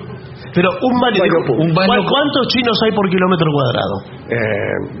baño. Pero un baño... ¿Cuántos chinos hay por kilómetro cuadrado?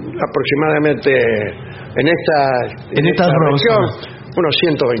 Aproximadamente en esta región, unos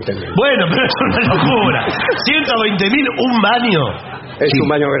 120.000. Bueno, pero es una locura. 120.000, un baño. Es un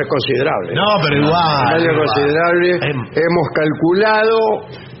baño considerable. No, pero igual. Un baño considerable. Hemos calculado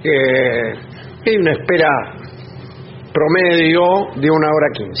que hay una espera promedio de 1 hora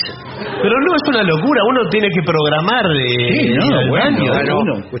 15. Pero no es una locura, uno tiene que programar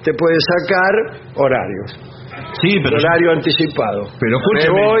usted puede sacar horarios. Sí, pero horario anticipado. Pero me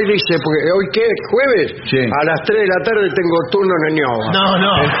escúcheme. voy, dice, porque hoy qué, jueves, Sí. a las 3 de la tarde tengo turno en el Ñoba.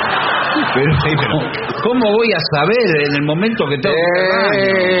 No. Pero, ¿cómo voy a saber en el momento que tengo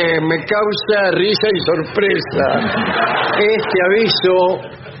que Me causa risa y sorpresa. Este aviso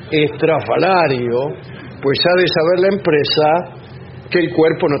estrafalario, pues ha de saber la empresa que el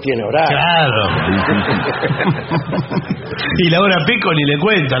cuerpo no tiene horario. Claro. Y la hora pico ni le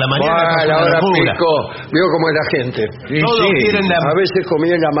cuento, a la mañana. La hora pico, veo cómo es la gente. Todos quieren A veces comí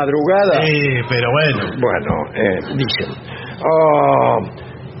en la madrugada. pero bueno. Bueno, dicen.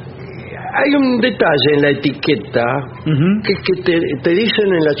 Hay un detalle en la etiqueta que es que te dicen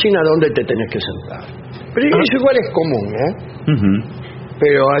en la China dónde te tenés que sentar. Pero eso igual es común,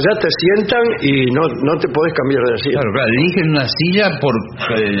 Pero allá te sientan y no te podés cambiar de silla. Claro, eligen una silla por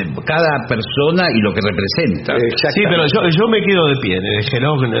cada persona y lo que representa. Sí, pero yo me quedo de pie.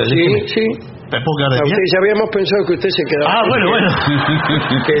 Sí. ¿Me puedo quedar de pie? Ya habíamos pensado que usted se quedaba. Ah, bueno.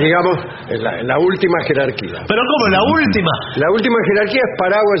 Que digamos, en la última jerarquía. ¿Pero cómo? ¿La última? La última jerarquía es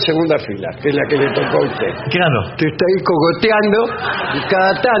paraguas en segunda fila, que es la que le tocó a usted. Claro. Usted está ahí cogoteando y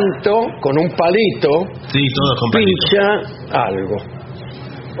cada tanto, con un palito, todos con palito, pincha algo.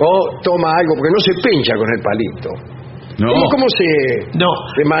 O toma algo, porque no se pincha con el palito. No. ¿Cómo se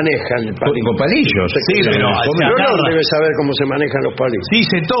maneja el palito? Con palillos. Sí, pero no debe saber cómo se manejan los palitos. Sí,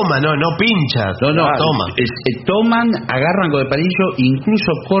 se toma, no pincha. No, toma. Toman, agarran con el palillo,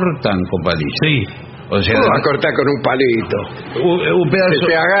 incluso cortan con palillo. Sí. O sea, ¿cómo va a cortar con un palito? Un pedazo.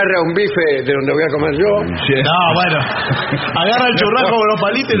 Se agarra un bife de donde voy a comer yo. Sí. No, bueno. Agarra el churrasco con los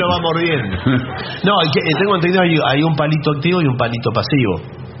palitos y lo va mordiendo. No, tengo entendido hay un palito activo y un palito pasivo.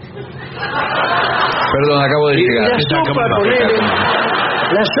 Perdón, acabo de llegar.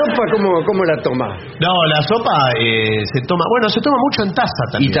 La sopa, ¿cómo la toma? No, la sopa se toma mucho en taza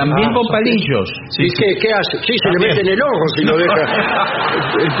también. Y también con palillos. Sí, ¿qué hace? Sí, se le mete en el ojo si lo deja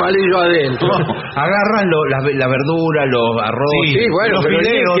el palillo adentro. Agarran la verdura, los arroz. Sí, bueno, los pero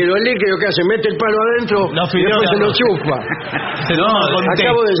fideos. el líquido que hace, mete el palo adentro Los y fideos después se lo arroz. chupa.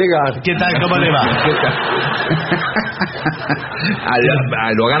 Acabo de llegar. ¿Qué tal? ¿Cómo le va?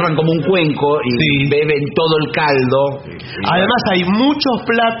 Lo agarran como un cuenco y beben todo el caldo. Además hay muchos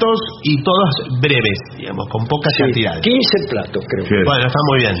platos y todos breves, digamos, con pocas cantidades. 15 platos, creo. Sí. Bueno, está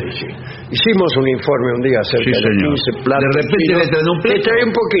muy bien. Hicimos un informe un día acerca de los 15 platos. De repente le traen un plato. Le trae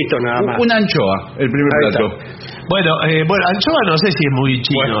un poquito nada más. Una anchoa, el primer Ahí plato. Bueno, anchoa no sé si es muy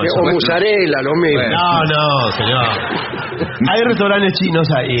chino. O mozzarella, lo mismo. No, señor. Hay restaurantes chinos,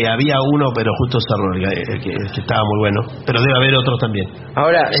 había uno, pero justo cerró, que estaba muy bueno. Pero debe haber otros también.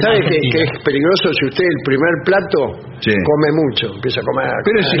 Ahora, ¿sabe que es peligroso si usted el primer plato come mucho? Empieza a comer.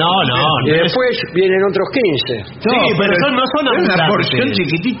 Y después vienen otros 15. Pero no son una porción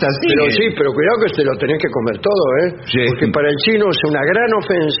chiquitita, Pero cuidado que te lo tenés que comer todo, Sí. Porque para el chino es una gran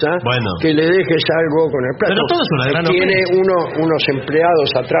ofensa que le dejes algo con el plato. Pero todos una gran tiene ofensa. unos empleados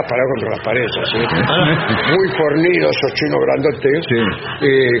atrás parados contra las paredes, ¿sí? Muy fornidos, esos chinos grandotes. Sí.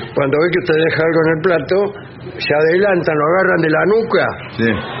 Cuando ve que usted deja algo en el plato, se adelantan, lo agarran de la nuca. Sí.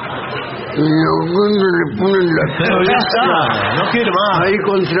 Y le ponen la Pero ya está, no quiero más. ahí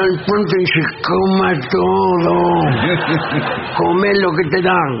contra el puente y se coma todo. Come lo que te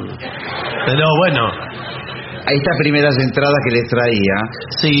dan. Pero bueno, Estas primeras entradas que les traía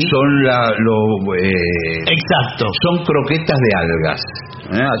sí. son Exacto. son croquetas de algas.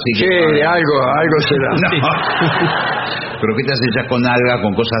 Así Sí, que, de algo será. No. Croquetas hechas con algas,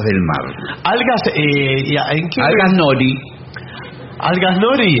 con cosas del mar. Algas, ¿en qué? Algas nori. Algas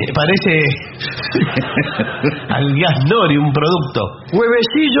nori, parece. Algas nori, un producto.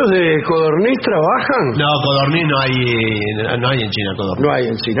 ¿Huevecillos de codorniz trabajan? No, codorniz no hay en China, codorniz. No hay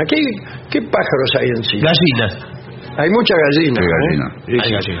en China. ¿Qué pájaros hay en China? Gallinas. Hay muchas gallinas. Sí, gallina.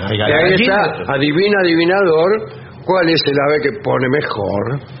 Hay gallinas, hay Y ahí gallinas. está, adivinador, ¿cuál es el ave que pone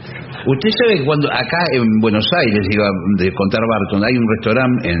mejor? Usted sabe que cuando acá en Buenos Aires, iba de contar Barton, hay un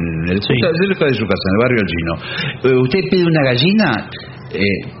restaurante cerca de su casa, en el barrio chino. Usted pide una gallina,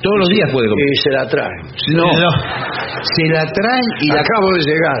 todos los días puede comer. Y se la traen. No, se la traen y la... Acabo de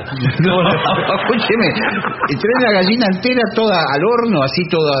llegar. No, escúcheme, traen la gallina entera toda al horno, así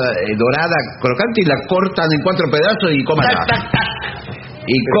toda dorada, crocante, y la cortan en 4 pedazos y cómala.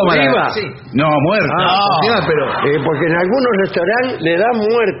 Y cómala. ¿Viva? Sí. No, muerta. No. Pero... porque en algunos restaurantes le da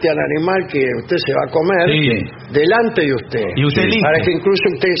muerte al animal que usted se va a comer delante de usted. Y usted elige. Para que incluso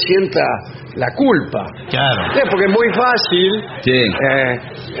usted sienta la culpa. Claro. Porque es muy fácil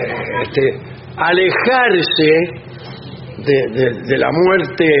alejarse de la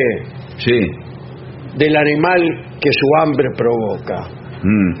muerte del animal que su hambre provoca.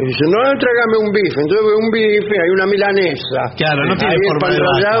 Y dice, no, tráigame un bife. Entonces ve un bife, hay una milanesa. Claro, no tiene ahí el forma de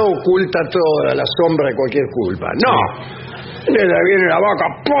panrollado oculta toda la sombra de cualquier culpa. No. Viene la vaca,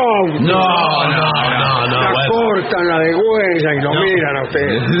 ¡pum! No, La bueno. cortan, la degüellan y lo miran a usted.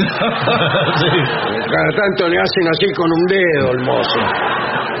 Cada tanto le hacen así con un dedo el mozo.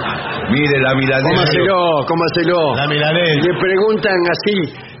 Mire la milanesa. Cómaselo. La milanesa. Le preguntan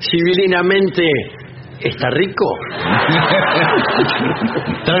así, civilinamente, ¿está rico?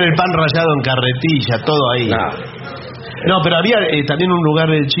 Traen el pan rallado en carretilla, todo ahí. No, pero había también un lugar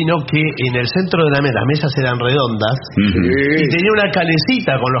del chino que en el centro de la mesa, las mesas eran redondas y tenía una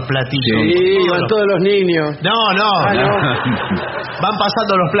calecita con los platillos. Sí, iban todos los niños. No. Van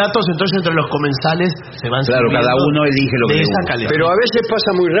pasando los platos, entonces entre los comensales se van Claro, sirviendo cada uno elige lo que de le esa gusta. calecita. Pero a veces pasa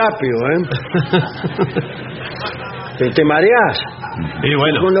muy rápido, Te mareás. Y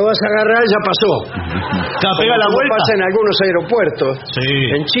bueno, Cuando vas a agarrar ya pasó. pega la Como vuelta. pasa en algunos aeropuertos. Sí.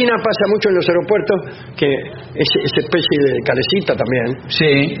 En China pasa mucho en los aeropuertos que esa especie de calecita también,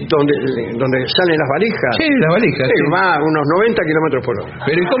 Sí. donde salen las valijas. Sí, la valija. Sí, va a unos 90 kilómetros por hora.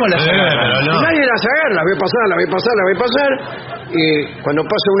 Pero ¿y cómo la sacan? pero no. Y nadie las agarra, la ve pasar. Y cuando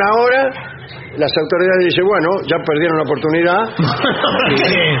pasa una hora, las autoridades dicen, bueno, ya perdieron la oportunidad.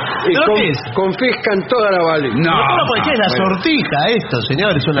 y confiscan toda la valija. No, porque es la sortija esto,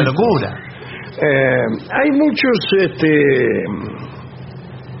 señor, es una locura. Hay muchos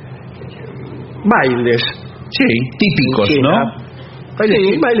bailes. Sí, típicos, en China. ¿no?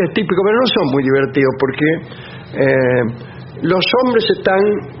 Bailes típicos, pero no son muy divertidos porque los hombres están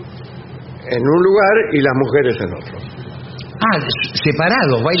en un lugar y las mujeres en otro.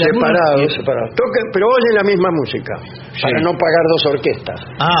 Separados, bailan Separados. Tocan, pero oyen la misma música para no pagar 2 orquestas.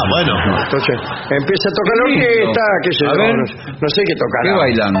 Bueno. Entonces empieza a tocar la orquesta, qué sé A yo, ver. no sé qué tocará. ¿Qué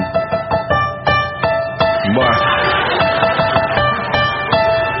bailan? Buah.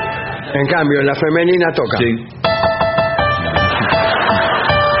 En cambio, en la femenina toca. Sí.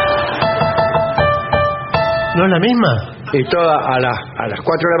 ¿No es la misma? Y toda a las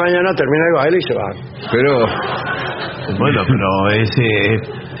 4 de la mañana termina el baile y se van. Pero Bueno, pero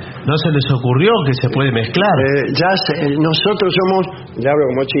 ¿no se les ocurrió que se puede mezclar? Nosotros somos, ya hablo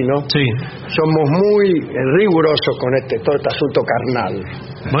como chino, somos muy rigurosos con todo este asunto carnal.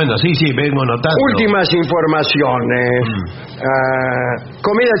 Bueno, sí, vengo notando. Últimas informaciones.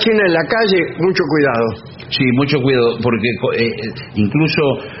 Comida china en la calle, mucho cuidado. sí, mucho cuidado, porque incluso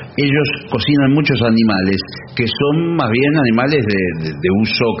ellos cocinan muchos animales que son más bien animales de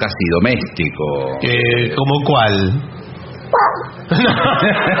uso casi doméstico. ¿Cómo cuál?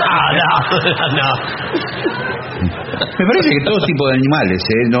 No. Me parece que todo tipo de animales,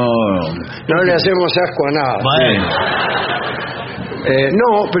 No le hacemos asco a nada. Bueno. No,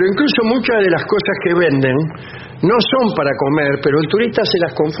 pero incluso muchas de las cosas que venden no son para comer, pero el turista se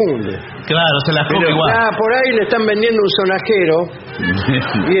las confunde. Claro, se las come igual. Por ahí le están vendiendo un sonajero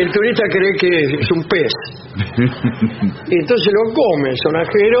y el turista cree que es un pez. Y entonces lo come el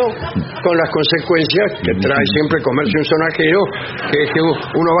sonajero, con las consecuencias que trae siempre comerse un sonajero, que es que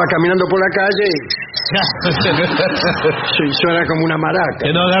uno va caminando por la calle y suena como una maraca.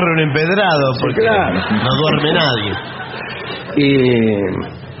 Que no agarre un empedrado, porque no duerme nadie. Y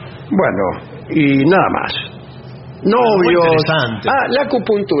bueno, y nada más. Novios. La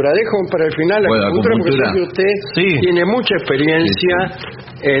acupuntura. Dejo para el final la acupuntura, porque sé que usted tiene mucha experiencia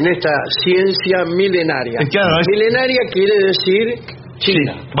en esta ciencia milenaria. Claro, milenaria quiere decir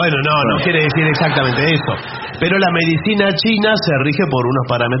China. Bueno, no quiere decir exactamente eso. Pero la medicina china se rige por unos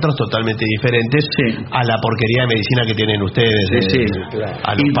parámetros totalmente diferentes a la porquería de medicina que tienen ustedes.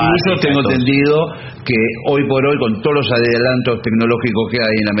 Claro. Incluso tengo entendido que hoy por hoy, con todos los adelantos tecnológicos que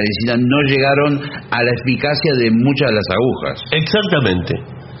hay en la medicina, no llegaron a la eficacia de muchas de las agujas. Exactamente.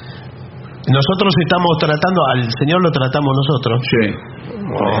 Nosotros estamos tratando, al señor lo tratamos nosotros.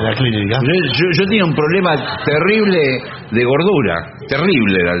 En la clínica. Yo tenía un problema terrible de gordura.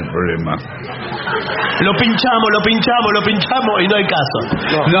 Terrible era el problema. Lo pinchamos y no hay caso.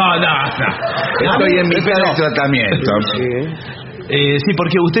 No. Estoy en mitad del tratamiento. Sí,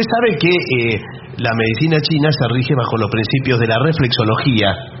 porque usted sabe que la medicina china se rige bajo los principios de la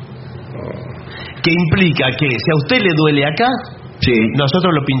reflexología, que implica que si a usted le duele acá,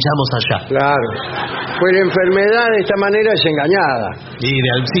 nosotros lo pinchamos allá. Claro. Pues la enfermedad de esta manera es engañada.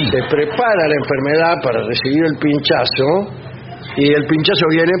 Se prepara la enfermedad para recibir el pinchazo y el pinchazo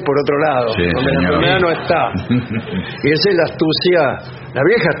viene por otro lado, donde la enfermedad no está. Y esa es la astucia, la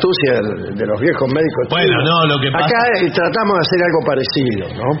vieja astucia de los viejos médicos. Bueno, lo que pasa... Acá tratamos de hacer algo parecido,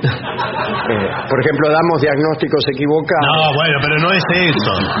 ¿no? Por ejemplo, damos diagnósticos equivocados. No, bueno, pero no es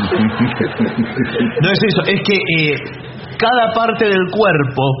eso. No es eso, es que cada parte del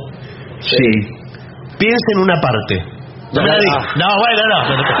cuerpo piensa en una parte.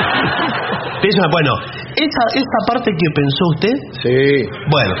 Bueno, esa parte que pensó usted,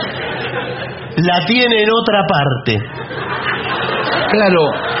 bueno, la tiene en otra parte. Claro,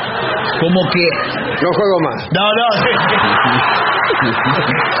 como que... No juego más.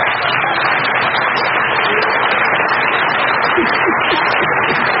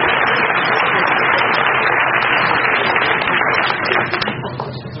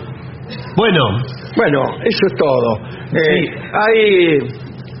 Bueno, eso es todo. Hay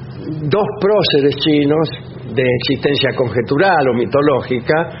dos próceres chinos de existencia conjetural o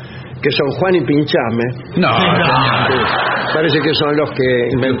mitológica, que son Juan y Pinchame. Parece que son los que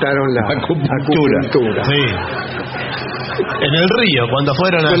inventaron la acupuntura. En el río, cuando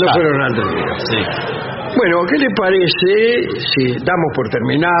fueron al río. Bueno, ¿qué le parece si damos por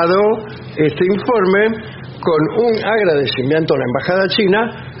terminado este informe con un agradecimiento a la Embajada China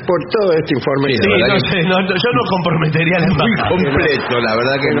por todo este informe? Yo no comprometería a la embajada. Muy completo, la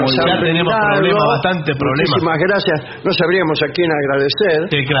verdad que ya tenemos bastantes problemas. Muchísimas gracias. No sabríamos a quién agradecer.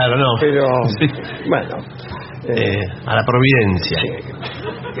 Sí, claro, no. Pero, bueno. A la providencia.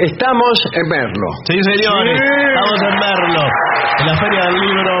 Estamos en Merlo. Sí, señores. Estamos en Merlo, en la Feria del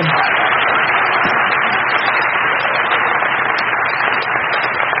Libro.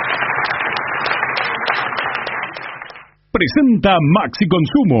 Presenta Maxi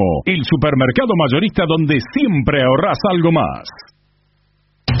Consumo, el supermercado mayorista donde siempre ahorras algo más.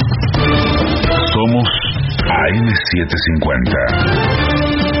 Somos AM750.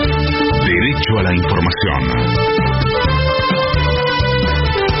 Derecho a la información.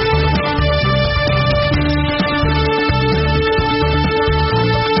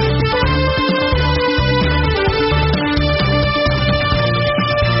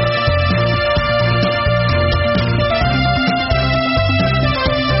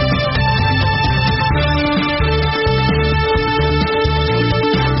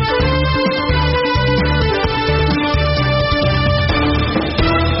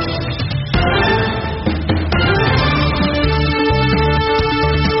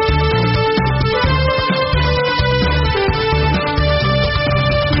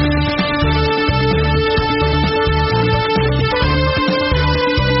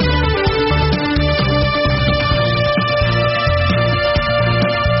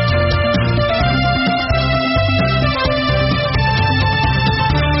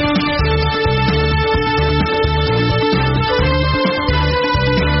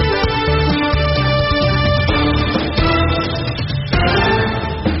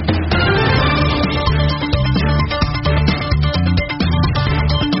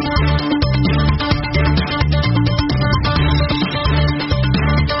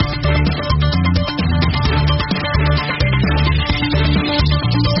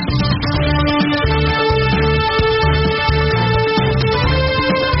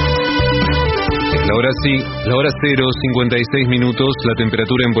 Sí, la hora 0, 56 minutos, la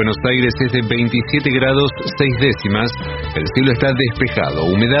temperatura en Buenos Aires es de 27 grados 6 décimas, el cielo está despejado,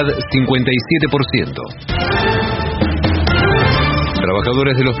 humedad 57%.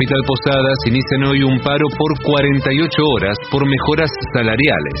 Trabajadores del Hospital Posadas inician hoy un paro por 48 horas por mejoras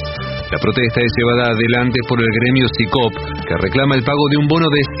salariales. La protesta es llevada adelante por el gremio SICOP, que reclama el pago de un bono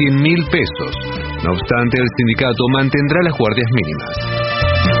de 100.000 pesos. No obstante, el sindicato mantendrá las guardias mínimas.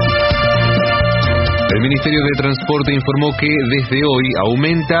 El Ministerio de Transporte informó que desde hoy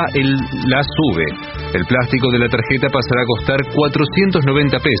aumenta la SUBE. El plástico de la tarjeta pasará a costar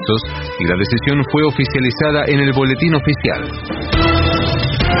 490 pesos y la decisión fue oficializada en el boletín oficial.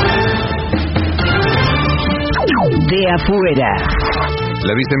 De afuera.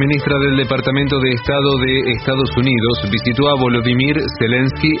 La viceministra del Departamento de Estado de Estados Unidos visitó a Volodymyr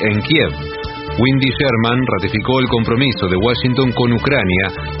Zelensky en Kiev. Wendy Sherman ratificó el compromiso de Washington con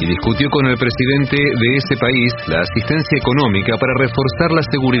Ucrania y discutió con el presidente de ese país la asistencia económica para reforzar la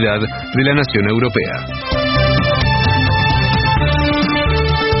seguridad de la nación europea.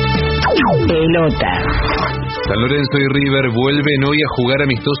 Pelota. San Lorenzo y River vuelven hoy a jugar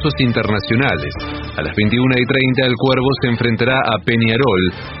amistosos internacionales. A las 21:30 el Cuervo se enfrentará a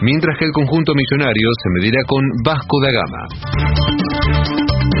Peñarol, mientras que el conjunto millonario se medirá con Vasco da Gama.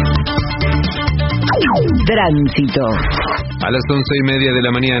 Tránsito. A las 11:30 de la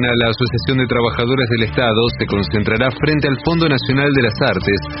mañana, la Asociación de Trabajadores del Estado se concentrará frente al Fondo Nacional de las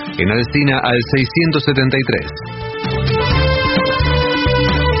Artes, en Alsina al 673.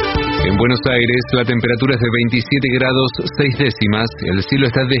 En Buenos Aires, la temperatura es de 27 grados 6 décimas, el cielo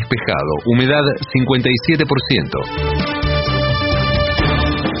está despejado, humedad 57%.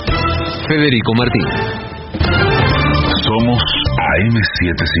 Federico Martín. Somos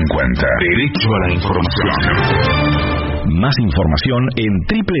AM750. Derecho a la información. Más información en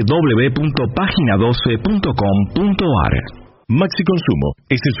www.pagina12.com.ar. Maxi Consumo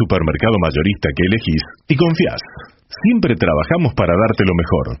es el supermercado mayorista que elegís y confías. Siempre trabajamos para darte lo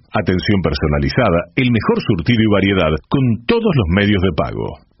mejor. Atención personalizada, el mejor surtido y variedad con todos los medios de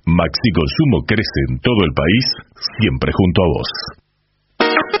pago. Maxi Consumo crece en todo el país, siempre junto a vos.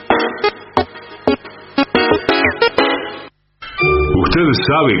 ¿Usted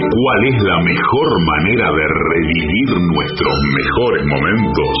sabe cuál es la mejor manera de revivir nuestros mejores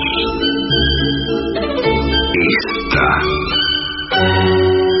momentos? Esta.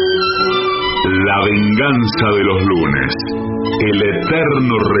 La venganza de los lunes. El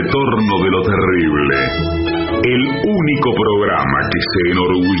eterno retorno de lo terrible. El único programa que se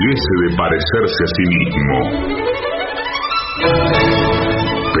enorgullece de parecerse a sí mismo.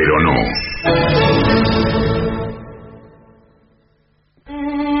 Pero no.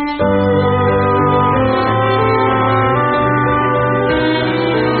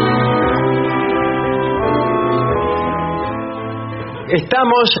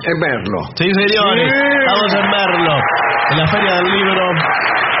 Estamos en Merlo. Sí, señores, estamos en Merlo, en la Feria del Libro.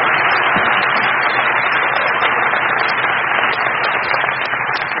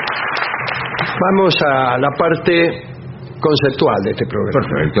 Vamos a la parte conceptual de este programa.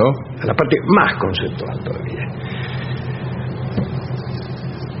 Perfecto. A la parte más conceptual todavía.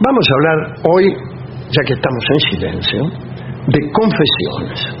 Vamos a hablar hoy, ya que estamos en silencio, de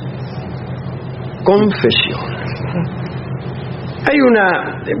confesiones. Confesiones.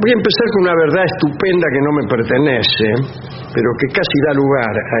 Voy a empezar con una verdad estupenda que no me pertenece, pero que casi da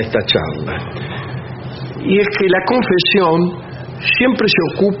lugar a esta charla. Y es que la confesión siempre se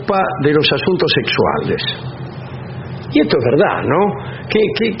ocupa de los asuntos sexuales. Y esto es verdad, ¿no?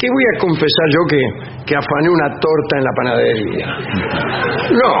 ¿Qué voy a confesar yo que afané una torta en la panadería?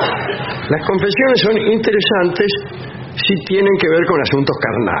 No, las confesiones son interesantes si tienen que ver con asuntos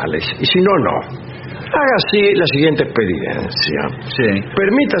carnales, y si no, no. Hágase la siguiente experiencia. Sí.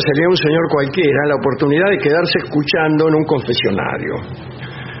 Permítasele a un señor cualquiera la oportunidad de quedarse escuchando en un confesionario.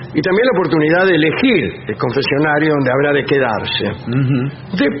 Y también la oportunidad de elegir el confesionario donde habrá de quedarse.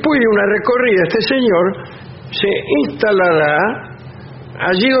 Después de una recorrida, este señor se instalará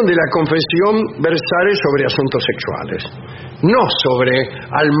allí donde la confesión versare sobre asuntos sexuales, no sobre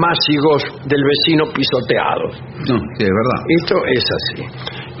almácigos del vecino pisoteados. No, sí, es verdad. Esto es así.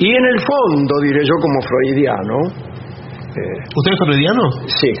 Y en el fondo, diré yo como freudiano... ¿Usted es freudiano?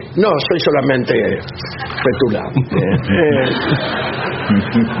 Sí, no, soy solamente petulante.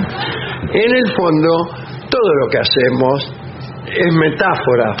 En el fondo, todo lo que hacemos es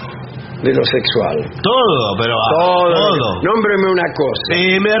metáfora de lo sexual. Todo, pero todo. Nómbreme una cosa.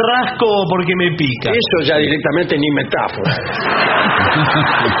 Me rasco porque me pica. Eso ya directamente ni metáfora.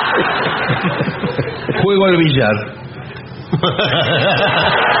 Juego al billar.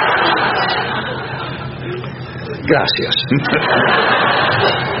 Gracias.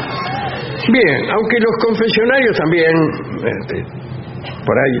 Bien, aunque los confesionarios también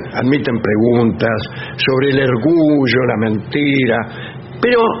por ahí admiten preguntas sobre el orgullo, la mentira,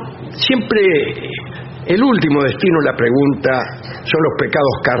 pero siempre el último destino de la pregunta son los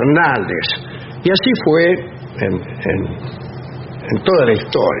pecados carnales. Y así fue en toda la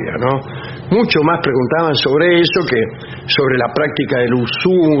historia, ¿no? Mucho más preguntaban sobre eso que sobre la práctica de la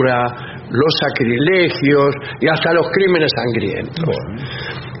usura, los sacrilegios y hasta los crímenes sangrientos.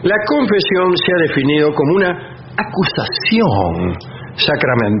 La confesión se ha definido como una acusación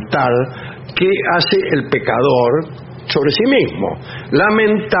sacramental que hace el pecador sobre sí mismo,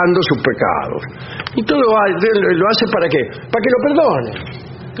 lamentando sus pecados. Y todo lo hace ¿para qué? Para que lo perdone.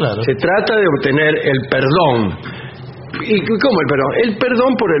 Claro. Se trata de obtener el perdón. ¿Y cómo el perdón? El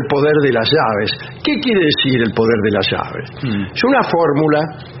perdón por el poder de las llaves. ¿Qué quiere decir el poder de las llaves? Es una fórmula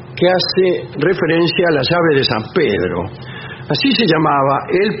que hace referencia a la llave de San Pedro. Así se llamaba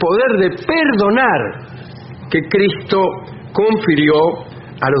el poder de perdonar que Cristo confirió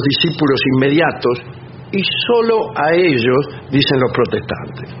a los discípulos inmediatos y solo a ellos, dicen los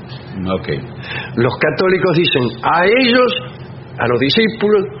protestantes. Okay. Los católicos dicen a ellos, a los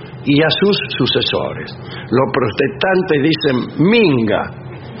discípulos y a sus sucesores. Los protestantes dicen minga.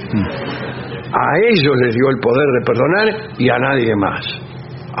 A ellos les dio el poder de perdonar y a nadie más.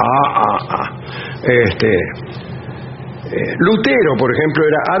 Lutero, por ejemplo,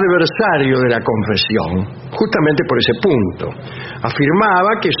 era adversario de la confesión, justamente por ese punto.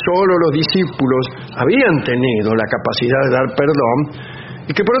 Afirmaba que solo los discípulos habían tenido la capacidad de dar perdón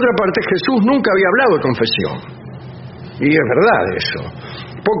y que, por otra parte, Jesús nunca había hablado de confesión. Y es verdad eso.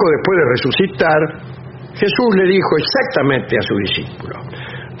 Poco después de resucitar, Jesús le dijo exactamente a sus discípulos: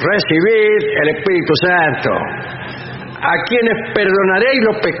 recibid el Espíritu Santo. A quienes perdonaréis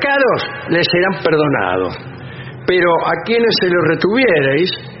los pecados, les serán perdonados. Pero a quienes se los retuviereis,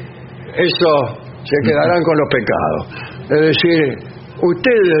 eso se quedarán con los pecados. Es decir,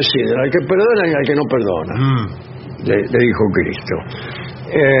 ustedes deciden, al que perdona y al que no perdona, le dijo Cristo.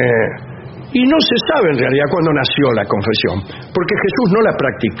 Y no se sabe en realidad cuándo nació la confesión, porque Jesús no la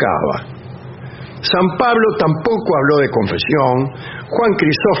practicaba. San Pablo tampoco habló de confesión. Juan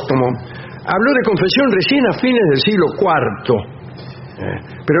Crisóstomo habló de confesión recién a fines del siglo IV,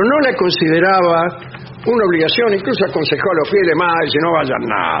 pero no la consideraba una obligación. Incluso aconsejó a los fieles: más, si no vayan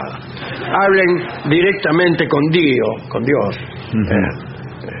nada, hablen directamente con Dios,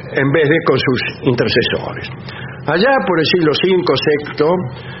 en vez de con sus intercesores. Allá por el siglo V, VI,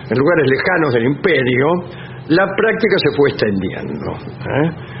 en lugares lejanos del imperio, la práctica se fue extendiendo.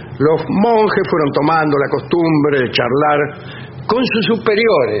 Los monjes fueron tomando la costumbre de charlar con sus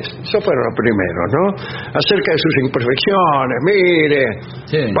superiores, esos fueron los primeros, ¿no? Acerca de sus imperfecciones. Mire,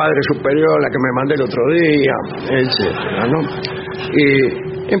 sí, Padre superior, la que me mandé el otro día, etcétera, ¿no?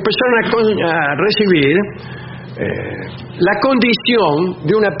 Y empezaron a recibir la condición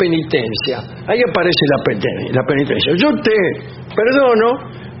de una penitencia. Ahí aparece la penitencia. Yo te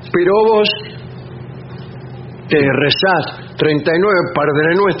perdono, pero vos te rezás 39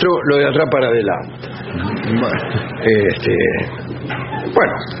 Padre Nuestro, lo de atrás para adelante.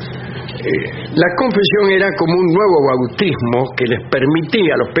 La confesión era como un nuevo bautismo que les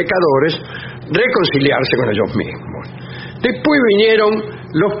permitía a los pecadores reconciliarse con ellos mismos. Después vinieron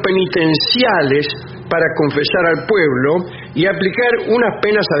los penitenciales para confesar al pueblo y aplicar unas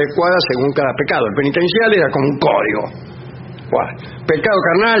penas adecuadas según cada pecado. El penitencial era como un código. Bueno, pecado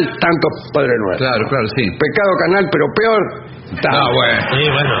carnal, tanto Padre Nuestro. Claro, sí. Pecado carnal, pero peor, tanto. Bueno. Sí,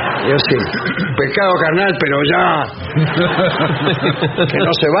 bueno. Y así, pecado carnal, pero ya que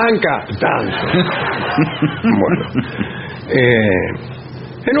no se banca, tanto. Bueno,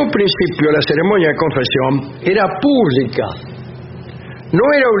 en un principio la ceremonia de confesión era pública. No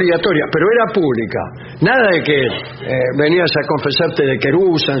era obligatoria, pero era pública. Nada de que venías a confesarte de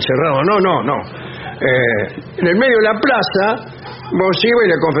querusa, encerrado. No. En el medio de la plaza, vos ibas y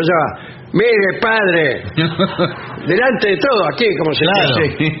le confesabas: mire, padre, delante de todo, aquí, como se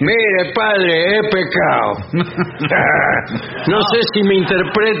dice, mire, padre, he pecado. No sé si me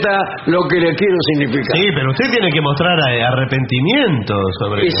interpreta lo que le quiero significar. Sí, pero usted tiene que mostrar arrepentimiento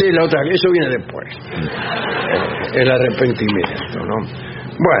sobre eso. Sí, eso viene después. El arrepentimiento, ¿no?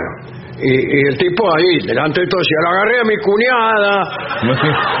 Bueno, y el tipo ahí, delante de todo, decía: lo agarré a mi cuñada.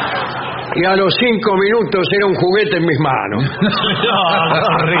 Y a los 5 minutos era un juguete en mis manos.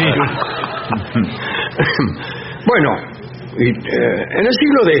 Horrible. Bueno, en el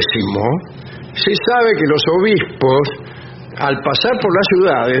siglo X se sabe que los obispos, al pasar por las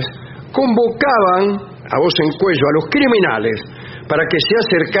ciudades, convocaban a voz en cuello a los criminales para que se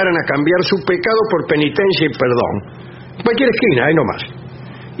acercaran a cambiar su pecado por penitencia y perdón. Cualquier esquina, ahí nomás.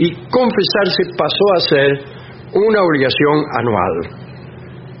 Y confesarse pasó a ser una obligación anual.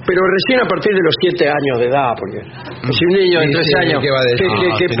 Pero recién a partir de los 7 años de edad, porque si un niño de 3 años,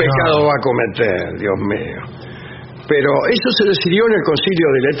 ¿qué pecado va a cometer? Dios mío. Pero eso se decidió en el Concilio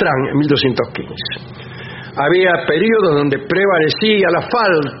de Letrán en 1215. Había periodos donde prevalecía la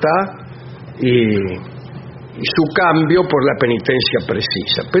falta y su cambio por la penitencia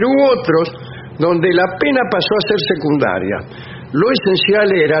precisa. Pero hubo otros donde la pena pasó a ser secundaria. Lo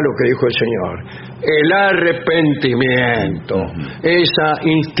esencial era lo que dijo el Señor: el arrepentimiento, esa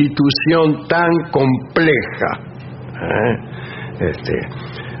institución tan compleja.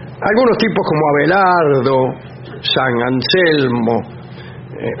 Algunos tipos como Abelardo, San Anselmo,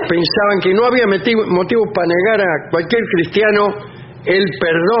 pensaban que no había motivo para negar a cualquier cristiano el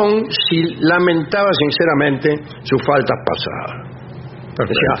perdón si lamentaba sinceramente sus faltas pasadas.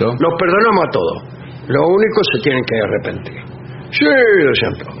 Decía, los perdonamos a todos, lo único se tienen que arrepentir. Sí, lo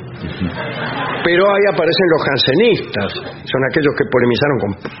siento. Pero ahí aparecen los jansenistas, son aquellos que polemizaron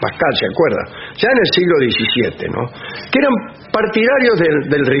con Pascal, ¿se acuerda? Ya en el siglo XVII, ¿no? Que eran partidarios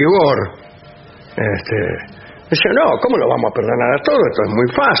del rigor. Decían, no, ¿cómo lo vamos a perdonar a todos? Esto es muy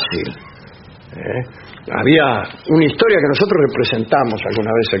fácil. Había una historia que nosotros representamos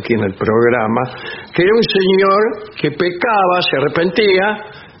alguna vez aquí en el programa, que era un señor que pecaba, se arrepentía,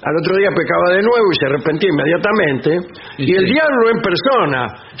 al otro día pecaba de nuevo y se arrepentía inmediatamente, y el diablo en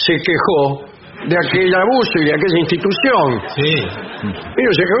persona se quejó de aquel abuso y de aquella institución. Y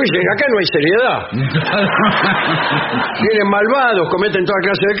no se quejó y dice, acá no hay seriedad. Vienen malvados, cometen toda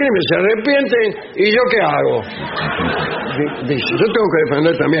clase de crímenes, se arrepienten, ¿y yo qué hago? Dice, yo tengo que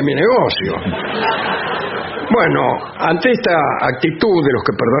defender también mi negocio. Bueno, ante esta actitud de los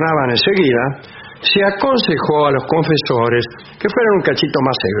que perdonaban enseguida, se aconsejó a los confesores que fueran un cachito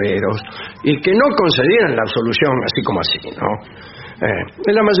más severos y que no concedieran la absolución así como así, ¿no?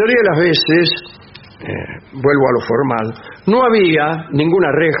 En la mayoría de las veces, vuelvo a lo formal, no había ninguna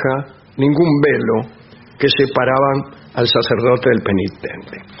reja, ningún velo que separaban al sacerdote del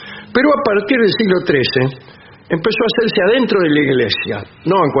penitente. Pero a partir del siglo XIII empezó a hacerse adentro de la iglesia,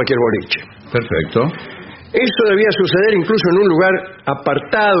 no en cualquier boliche. Perfecto. Eso debía suceder incluso en un lugar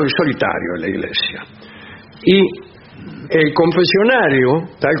apartado y solitario en la iglesia. Y el confesionario,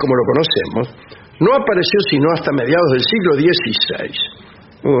 tal como lo conocemos, no apareció sino hasta mediados del siglo XVI.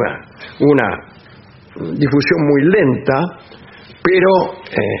 Una difusión muy lenta, pero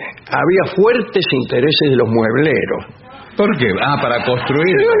había fuertes intereses de los muebleros. ¿Por qué? Para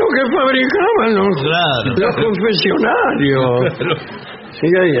construir. Era lo que fabricaban los confesionarios. Claro. Sí,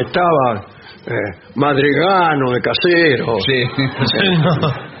 ahí estaba Madrigano de Casero,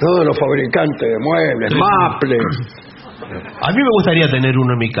 todos los fabricantes de muebles, Maple. A mí me gustaría tener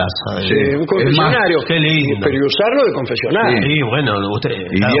uno en mi casa. Un confesionario. Qué lindo. Pero y usarlo de confesionario. Sí, bueno, usted.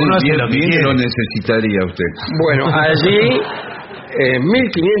 Y bien lo necesitaría usted. Bueno, allí, en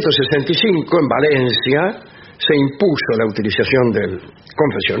 1565, en Valencia, se impuso la utilización del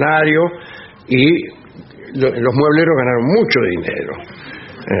confesionario y los muebleros ganaron mucho dinero.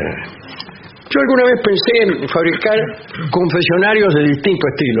 Yo alguna vez pensé en fabricar confesionarios de distinto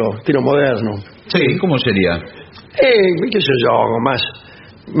estilo moderno. Sí, ¿cómo sería? Qué sé yo,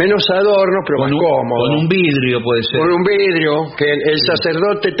 menos adornos, pero más cómodo. Con un vidrio puede ser. Con un vidrio, que el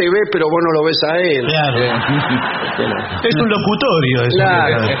sacerdote te ve, pero vos no lo ves a él. Claro. Es un locutorio eso.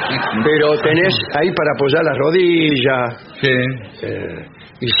 Claro. Pero tenés ahí para apoyar las rodillas. Sí.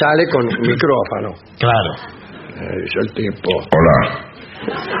 Y sale con micrófono. Claro. Yo el tipo. Hola.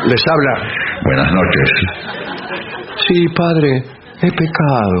 Les habla. Buenas noches. Sí, padre, he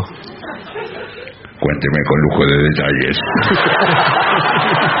pecado. Cuénteme con lujo de detalles.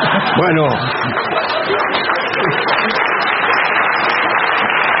 Bueno.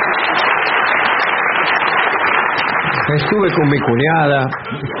 Estuve con mi cuñada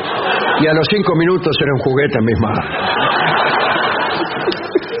y a los 5 minutos era un juguete en mis manos.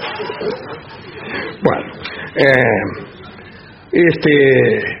 Bueno,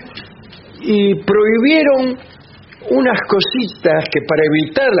 y prohibieron unas cositas que para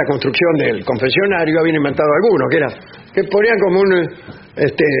evitar la construcción del confesionario habían inventado algunos, que ponían como un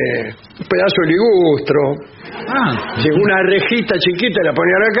pedazo de ligustro, una rejita chiquita la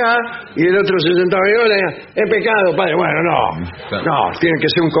ponían acá y el otro se sentaba y le decía, he pecado, padre. Bueno, no, tiene que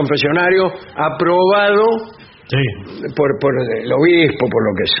ser un confesionario aprobado por el obispo, por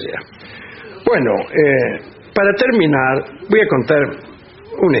lo que sea. Bueno, para terminar voy a contar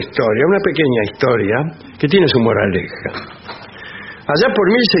una historia, una pequeña historia que tiene su moraleja. Allá por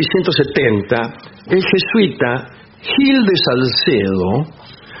 1670, el jesuita Gil de Salcedo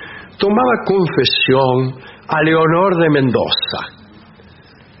tomaba confesión a Leonor de Mendoza.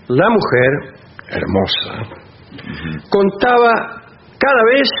 La mujer, hermosa, contaba cada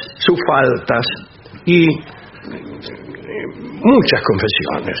vez sus faltas y muchas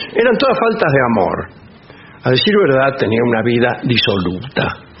confesiones. Eran todas faltas de amor. A decir verdad, tenía una vida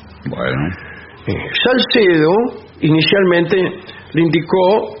disoluta. Bueno. Salcedo inicialmente le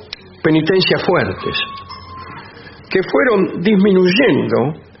indicó penitencias fuertes, que fueron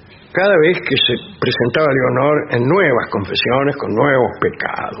disminuyendo cada vez que se presentaba Leonor en nuevas confesiones con nuevos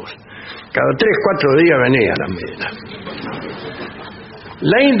pecados. Cada 3, 4 días venía la mina.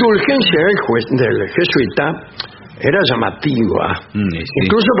 La indulgencia del jesuita era llamativa,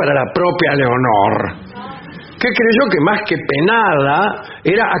 incluso para la propia Leonor, que creyó que más que penada,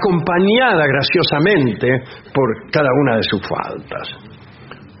 era acompañada graciosamente por cada una de sus faltas.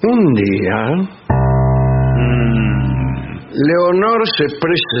 Un día, Leonor se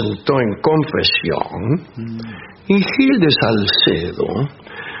presentó en confesión y Gil de Salcedo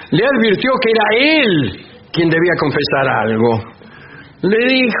le advirtió que era él quien debía confesar algo. Le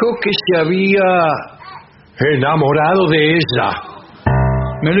dijo que se había enamorado de ella.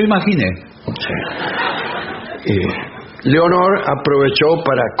 Me lo imaginé. Sí. Leonor aprovechó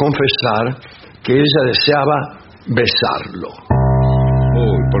para confesar que ella deseaba besarlo.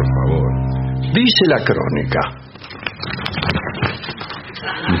 Uy, por favor. Dice la crónica: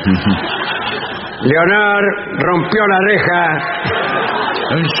 Leonor rompió la reja.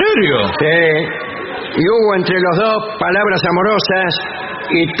 ¿En serio? Sí. Y hubo entre los dos palabras amorosas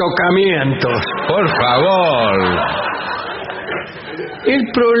y tocamientos. Por favor. El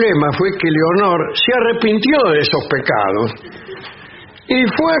problema fue que Leonor se arrepintió de esos pecados y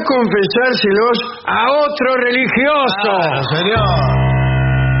fue a confesárselos a otro religioso. Señor.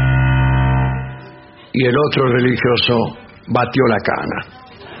 Y el otro religioso batió la cana.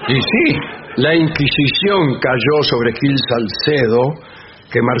 Y sí. La Inquisición cayó sobre Gil Salcedo,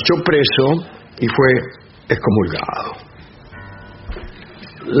 que marchó preso y fue excomulgado.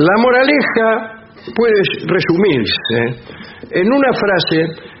 La moraleja puede resumirse en una frase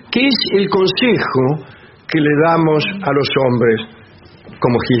que es el consejo que le damos a los hombres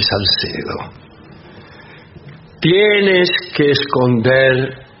como Gil Salcedo: tienes que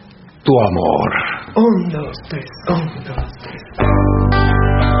esconder tu amor. 1, 2, 3, 1, 2, 3.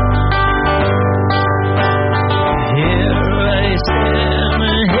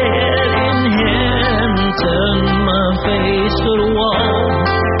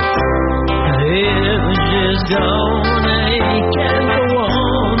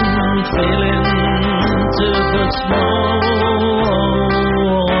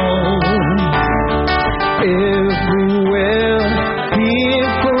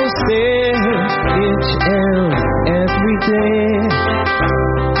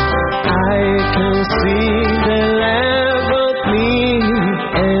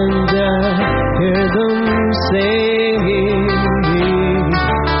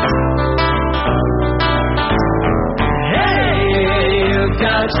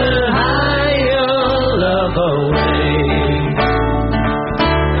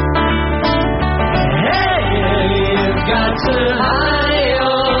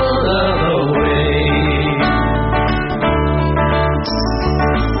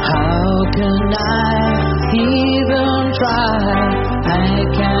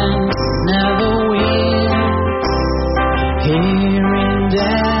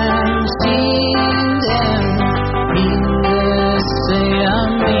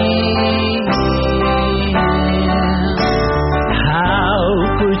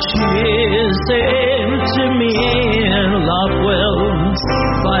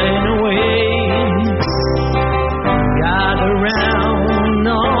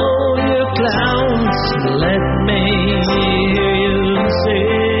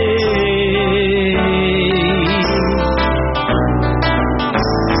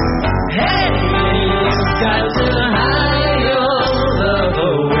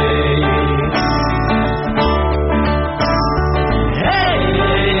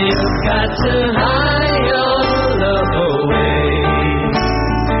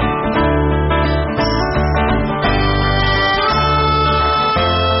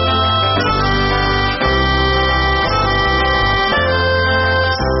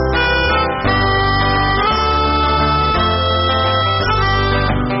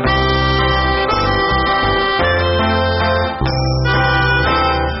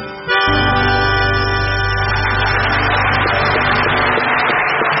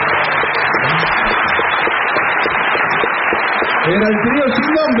 Era el trío sin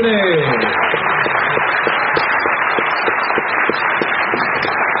nombre.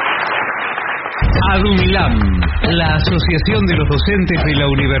 ADUNLAM, la Asociación de los Docentes de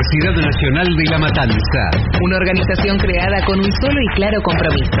la Universidad Nacional de La Matanza. Una organización creada con un solo y claro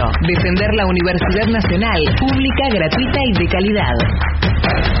compromiso: defender la Universidad Nacional, pública, gratuita y de calidad.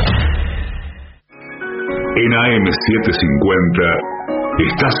 En AM 750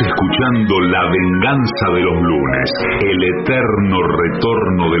 estás escuchando La Venganza de los Lunes, el eterno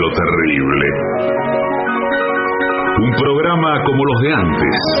retorno de lo terrible. Un programa como los de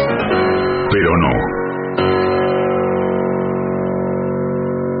antes, pero no.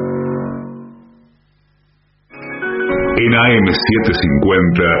 En AM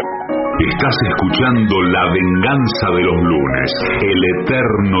 750 estás escuchando La Venganza de los Lunes, el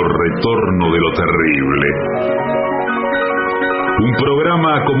eterno retorno de lo terrible. Un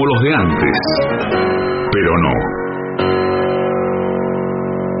programa como los de antes, pero no.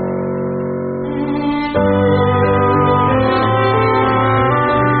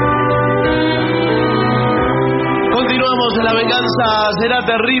 Continuamos en La Venganza Será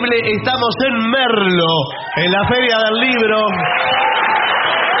Terrible. Estamos en Merlo, en la Feria del Libro,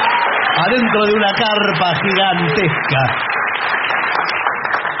 adentro de una carpa gigantesca.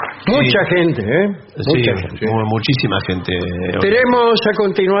 Mucha gente, ¿eh? Mucha gente. Muchísima gente. Tenemos a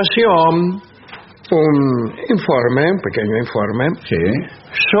continuación un informe, un pequeño informe,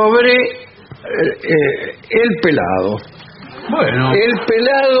 sobre el pelado. Bueno. El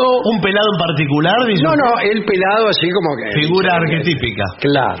pelado... ¿Un pelado en particular? Dice No, el pelado así como que... Figura arquetípica.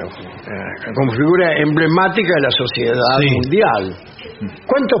 Claro. Como figura emblemática de la sociedad mundial.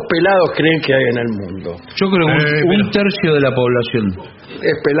 ¿Cuántos pelados creen que hay en el mundo? Yo creo que un tercio de la población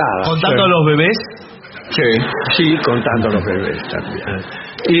es pelada. ¿Contando a los bebés? Sí, contando a los bebés también.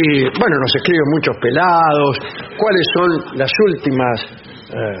 Y bueno, nos escriben muchos pelados. ¿Cuáles son las últimas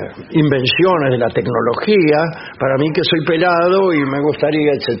invenciones de la tecnología? Para mí que soy pelado y me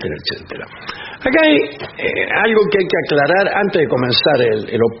gustaría, etcétera, etcétera. Acá hay algo que hay que aclarar antes de comenzar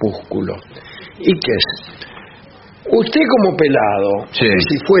el opúsculo. ¿Y qué es? Usted como pelado,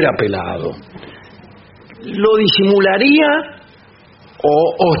 si fuera pelado, ¿lo disimularía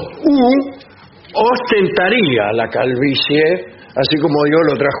o ostentaría la calvicie así como Dios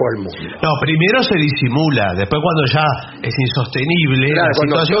lo trajo al mundo? No, primero se disimula, después cuando ya es insostenible. Claro,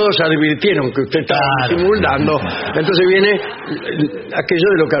 cuando todos advirtieron que usted estaba disimulando, entonces viene aquello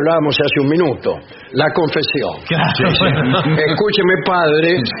de lo que hablábamos hace un minuto, la confesión. Claro. Escúcheme,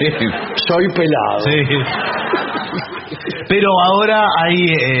 padre, soy pelado. Pero ahora hay,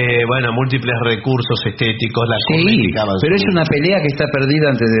 múltiples recursos estéticos, la cosmética avanzó. Pero es una pelea que está perdida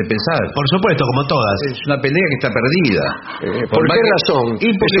antes de empezar. Por supuesto, como todas. Es una pelea que está perdida. ¿Por qué razón?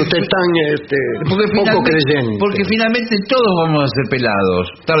 Y porque es usted tan poco creyente. Porque finalmente todos vamos a ser pelados,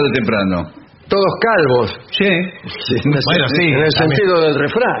 tarde o temprano. Todos calvos. Bueno, sí. En el sentido del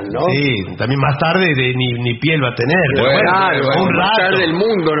refrán, ¿no? Sí, también más tarde ni piel va a tener. Bueno, un más rato. tarde el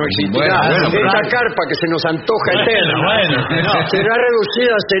mundo no existirá. Esta carpa que se nos antoja eterna será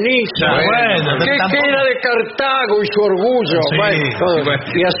reducida a ceniza. ¿Qué queda de Cartago y su orgullo?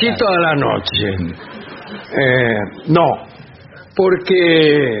 Y así toda la noche. No,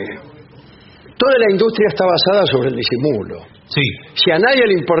 porque toda la industria está basada sobre el disimulo. Si a nadie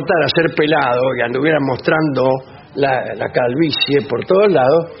le importara ser pelado y anduviera mostrando la calvicie por todos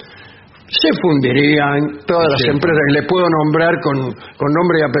lados, se fundirían todas las empresas que le puedo nombrar con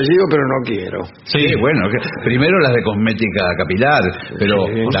nombre y apellido, pero no quiero. Sí, bueno, primero las de cosmética capilar, pero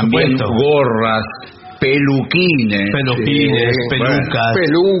también gorras, peluquines,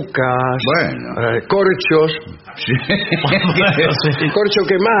 pelucas, corchos, corcho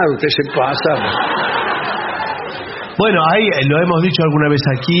quemado, usted se pasa. Bueno, ahí lo hemos dicho alguna vez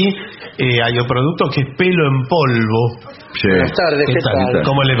aquí, hay un producto que es pelo en polvo. Buenas tardes, ¿qué tal?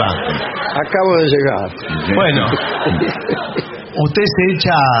 ¿Cómo le va? Acabo de llegar. Bueno, usted se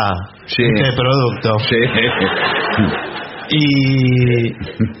echa este producto. Y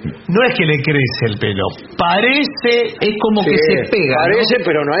no es que le crece el pelo, parece, es como que se pega. Parece, ¿no?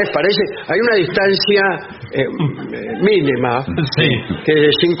 Pero no es, parece. Hay una distancia mínima que es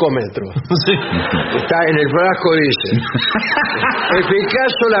de 5 metros. Está en el frasco, dice.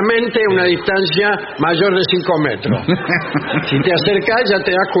 Eficaz solamente una distancia mayor de 5 metros. Si te acercas ya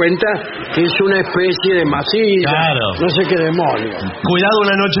te das cuenta que es una especie de masilla. No sé qué demonio. Cuidado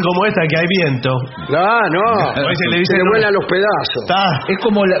una noche como esta que hay viento. No. Se le vuelan los los pedazos. Es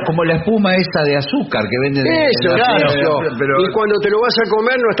como la espuma esa de azúcar que venden Eso, claro. Pero... Y cuando te lo vas a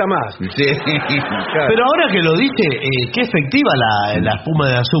comer no está más. Sí, claro. Pero ahora que lo dice, qué efectiva la espuma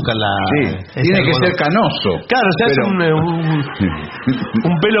de azúcar. Tiene que ser canoso. Claro, se hace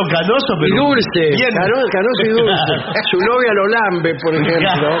un pelo canoso, pero y dulce, bien. Canoso y dulce. Su novia lo lambe, por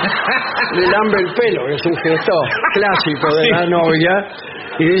ejemplo. Le lambe el pelo, que es un gesto clásico de la novia.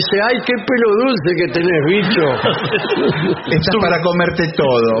 Y dice, ay, qué pelo dulce que tenés, bicho. Estás para comerte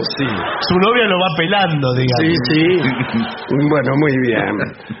todo. Sí. Su novia lo va pelando, digamos. Sí. Bueno, muy bien.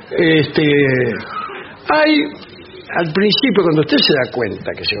 Hay, al principio, cuando usted se da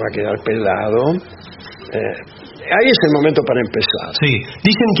cuenta que se va a quedar pelado, ahí es el momento para empezar. Sí,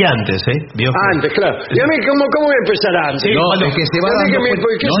 dicen que antes, Antes, claro. Y a mí, ¿cómo voy a empezar antes? Sí, no, es que se va dando cuenta.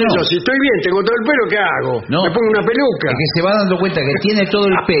 ¿Qué sé yo? Si estoy bien, tengo todo el pelo, ¿qué hago? No. Me pongo una peluca. Es que se va dando cuenta que tiene todo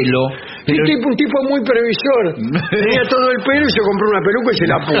el pelo. Pero... Un tipo muy previsor. Tenía todo el pelo y se compró una peluca y se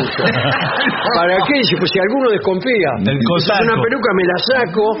la puso. ¿Para qué? Dice, pues si alguno desconfía. Si una peluca me la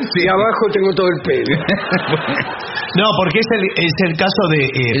saco y abajo tengo todo el pelo. No, porque es el caso de...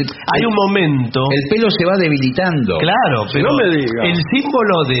 hay un momento... El pelo se va debilitando. Claro, pero no me diga. El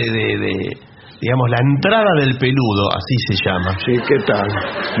símbolo de digamos, la entrada del peludo, así se llama. Sí, ¿qué tal?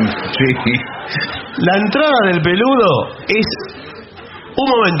 Sí. La entrada del peludo es un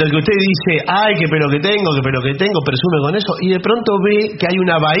momento en que usted dice, ay, qué pelo que tengo, presume con eso, y de pronto ve que hay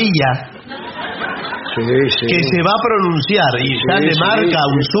una bahía que se va a pronunciar y ya le marca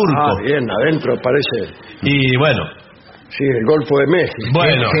un surco. Bien, adentro parece. Y bueno. Sí, el Golfo de México.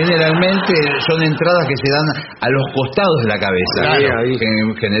 Bueno. Generalmente son entradas que se dan a los costados de la cabeza. Claro.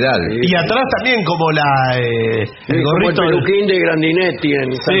 En general. Y atrás también como el gorrito. Como el peluquín de Grandinetti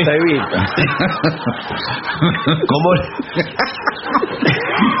en Santa Evita. Como...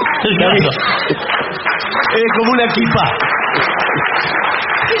 es como una equipa.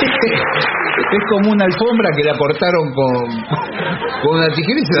 Es como una alfombra que la cortaron con una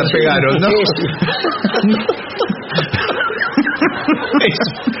tijera y se la pegaron, ¿no?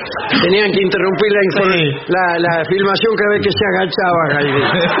 Tenían que interrumpir la filmación cada vez que se agachaban ahí.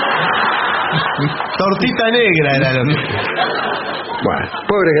 Tortita negra era lo que... Bueno,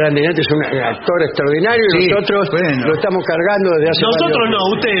 pobre Grandinetti es un actor extraordinario y nosotros lo estamos cargando desde hace Nosotros no,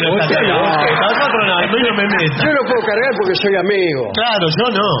 usted no está cargando. Nosotros no, no me meto. Yo lo puedo cargar porque soy amigo. Claro, yo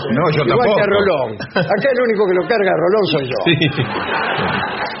no. No, yo igual tampoco. Que a Rolón. Acá el único que lo carga a Rolón soy yo. Sí.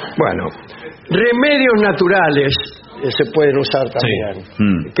 Bueno, remedios naturales se pueden usar también,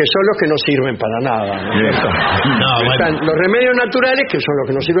 que son los que no sirven para nada, ¿no? Están los remedios naturales, que son los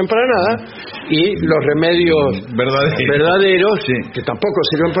que no sirven para nada, y los remedios verdaderos que tampoco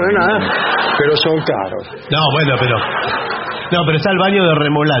sirven para nada, pero son caros. Pero está el baño de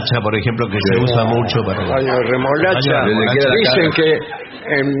remolacha, por ejemplo, que se usa mucho para... El baño de remolacha, dicen que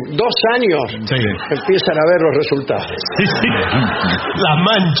en 2 años empiezan a ver los resultados. Sí. Las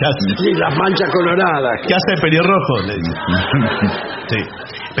manchas. Sí, las manchas coloradas. ¿Qué hace pelirrojo? Sí.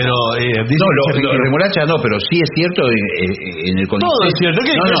 Pero remolacha no, pero sí es cierto en el CONICET. Todo es cierto.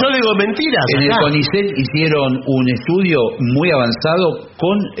 ¿Qué? Yo digo mentiras. En el CONICET hicieron un estudio muy avanzado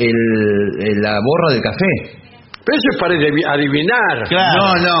con la borra del café. Pero eso es para adivinar.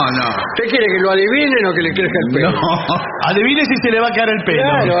 Claro. No. ¿Usted quiere que lo adivinen o que le crezca el pelo? No. Adivine si se le va a caer el pelo.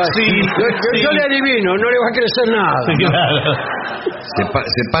 Claro, sí. Yo le adivino, no le va a crecer nada. Sí, claro.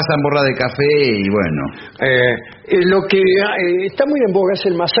 Se pasan borra de café y bueno. Lo que está muy en boga es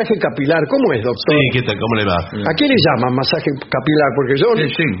el masaje capilar. ¿Cómo es, doctor? Sí, ¿qué tal? ¿Cómo le va? ¿A qué le llaman masaje capilar? Porque yo no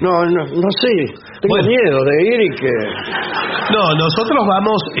sé. Tengo miedo de ir y que... No, nosotros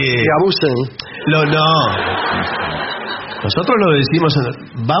vamos... que abusen. Nosotros lo decimos,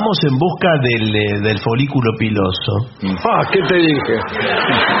 vamos en busca del folículo piloso. ¿Qué te dije?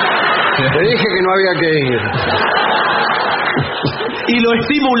 Te dije que no había que ir. Y lo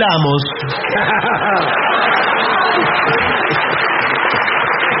estimulamos.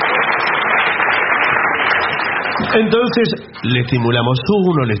 Entonces, le estimulamos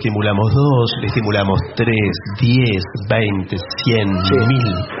 1, le estimulamos 2, le estimulamos 3, 10, 20, 100, 1000.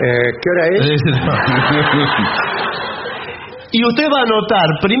 ¿Qué hora es? Y usted va a notar,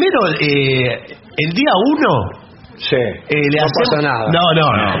 primero, el día 1... Sí, no pasa nada. No,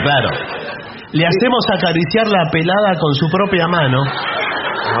 claro. Le hacemos acariciar la pelada con su propia mano.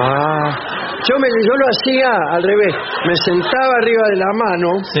 Yo lo hacía al revés. Me sentaba arriba de la mano.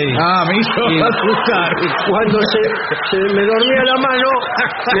 Sí. Me hizo asustar. Cuando se me dormía la mano,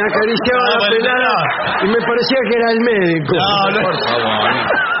 me acariciaba la pelada y me parecía que era el médico. No, Por favor.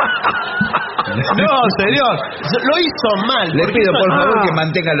 No, señor, lo hizo mal. Le pido, por favor, que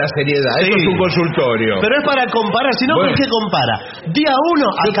mantenga la seriedad. Sí. Esto es un consultorio. Pero es para comparar, si no, ¿por qué compara? Día 1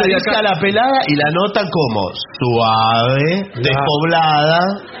 acaricia a la pelada y la nota como suave, despoblada.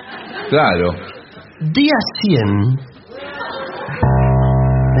 Claro. Día 100,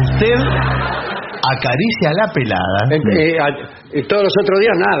 usted acaricia a la pelada. Y todos los otros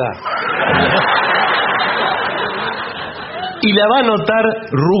días nada. Y la va a notar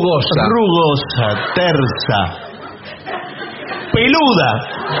rugosa, tersa, peluda,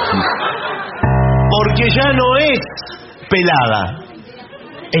 porque ya no es pelada.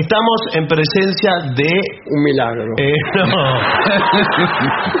 Estamos en presencia de un milagro. No.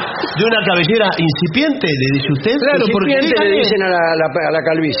 De una cabellera incipiente, le dice usted. Claro, porque le dicen a la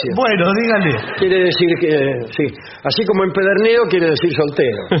calvicie. Bueno, dígale. Quiere decir que sí, así como empedernido quiere decir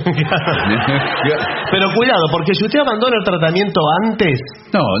soltero. Pero cuidado, porque si usted abandona el tratamiento antes,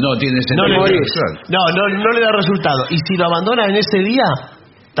 no tiene sentido. No le da resultado. Y si lo abandona en ese día,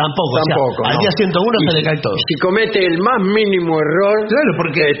 tampoco. O sea, al día 101 se le cae todo. Si comete el más mínimo error, claro,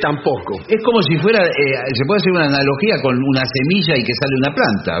 porque tampoco. Es como si fuera, se puede hacer una analogía con una semilla y que sale una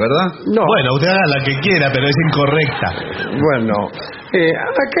planta, ¿verdad? No. Bueno, usted haga la que quiera, pero es incorrecta. Bueno,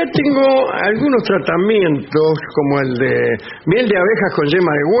 acá tengo algunos tratamientos como el de miel de abejas con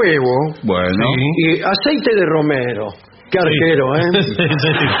yema de huevo. Bueno. Y aceite de romero. Qué arquero, ¿eh?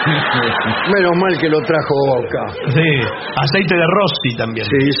 Menos mal que lo trajo Boca. Sí, aceite de Rossi también.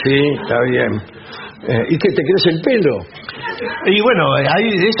 Sí, está bien. ¿Y qué, te crece el pelo? Y bueno,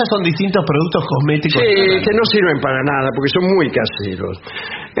 esos son distintos productos cosméticos. Sí, que no sirven para nada, porque son muy caseros.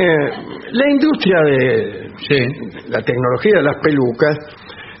 La industria de la tecnología de las pelucas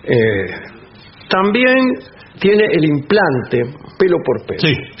también tiene el implante pelo por pelo.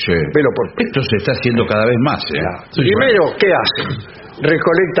 Sí. Pelo por pelo. Esto se está haciendo cada vez más. Primero, ¿qué hacen?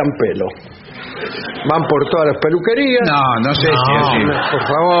 Recolectan pelo. Van por todas las peluquerías. No sé si es así. Por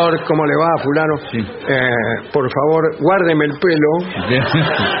favor, ¿cómo le va, fulano? Sí. Por favor, guárdeme el pelo.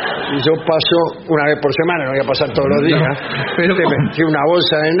 Y yo paso una vez por semana, no voy a pasar todos los días. Pero metí una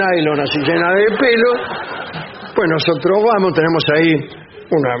bolsa de nylon así llena de pelo. Pues nosotros vamos, tenemos ahí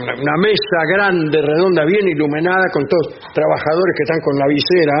una mesa grande, redonda, bien iluminada, con todos trabajadores que están con la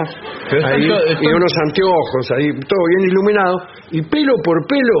visera ahí, y unos anteojos ahí, todo bien iluminado, y pelo por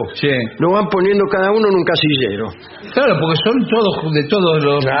pelo lo van poniendo cada uno en un casillero. Claro, porque son todos de todos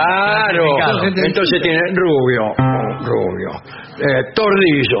los... Claro, entonces tiene rubio,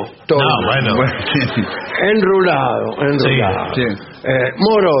 tordillo, enrulado,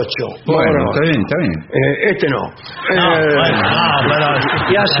 morocho. Bueno, está bien. Este no.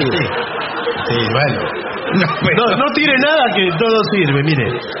 Y así. Sí, bueno. No tire nada, que todo sirve,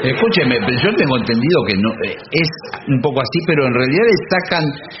 mire. Escúcheme, yo tengo entendido que no es un poco así, pero en realidad le sacan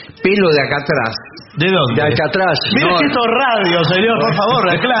pelo de acá atrás. ¿De dónde? De acá atrás. Mire que esto es radio, señor, por favor,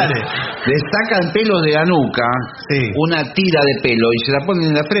 aclare. Le sacan pelo de la nuca, una tira de pelo, y se la ponen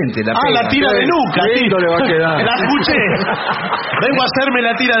en la frente. La tira de nuca, sí. Le va a quedar. La escuché. Vengo a hacerme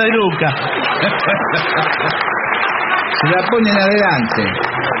la tira de nuca. Se la ponen adelante.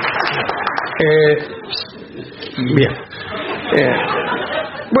 Bien.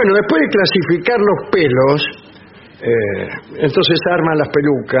 Bueno, después de clasificar los pelos, entonces arman las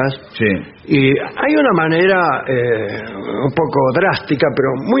pelucas. Y hay una manera un poco drástica, pero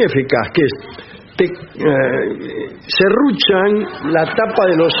muy eficaz, que es serruchan la tapa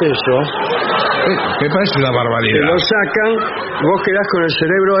de los sesos. Me parece una barbaridad. Se lo sacan, vos quedás con el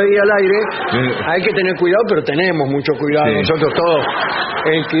cerebro ahí al aire. Hay que tener cuidado, pero tenemos mucho cuidado. Nosotros todos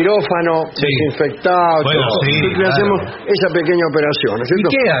en quirófano, desinfectados, siempre hacemos esa pequeña operación, ¿no es cierto?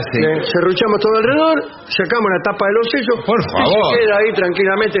 ¿Y qué hace? Serruchamos todo alrededor, sacamos la tapa de los sesos. Por favor. Y se queda ahí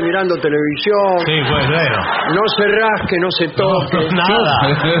tranquilamente mirando televisión. Sí, pues bueno. No se rasque, no se toque. Nada.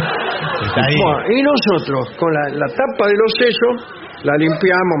 Está ahí. Bueno, y nosotros, con la tapa de los sesos, la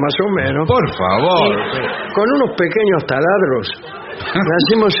limpiamos más o menos. Por favor. Y con unos pequeños taladros le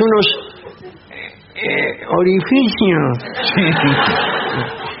hacemos unos orificios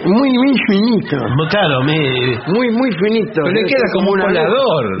muy finitos. Claro, muy finitos. Pero le queda como un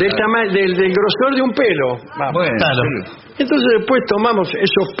volador. Del grosor de un pelo. Bueno, claro. Entonces después tomamos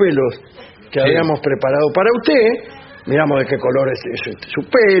esos pelos que habíamos preparado para usted, miramos de qué color es su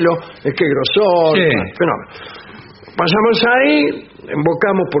pelo, de qué grosor, fenómeno. Pasamos ahí,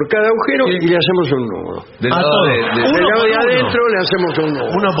 embocamos por cada agujero y le hacemos un nudo. Del lado Del lado de adentro le hacemos un nudo.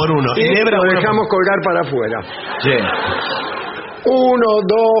 Uno por uno. Y lo dejamos colgar para afuera. Sí. 1,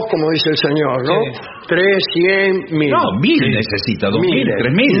 2, como dice el señor, ¿no? Sí. 3, 100, 1000. No, 1000 necesita, 2000, Miles,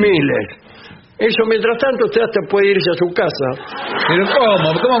 3000. miles. Eso, mientras tanto, usted hasta puede irse a su casa. Pero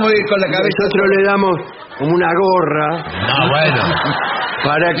 ¿cómo? ¿Cómo me voy a ir con la cabeza? Nosotros le damos como una gorra. No, bueno.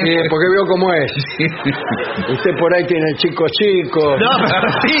 Para que, porque veo cómo es. Usted por ahí tiene chicos. No, pero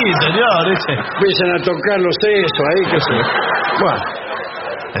sí, señor. Empiezan a tocar los sesos ahí, que se... Bueno.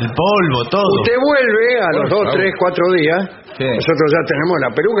 El polvo, todo. Usted vuelve a los 2, 3, 4 días. Sí. Nosotros ya tenemos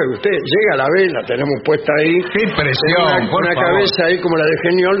la peluca y usted llega a la vez, la tenemos puesta ahí. ¡Qué impresión! Una cabeza ahí como la de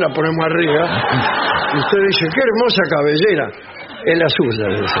Geniol, la ponemos arriba. Y usted dice, qué hermosa cabellera. Es la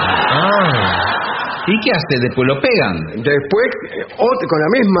suya. ¿Y qué hace? ¿Después lo pegan? Después, con la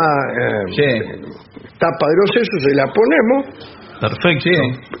misma tapa de los sesos, se la ponemos. Perfecto. Sí,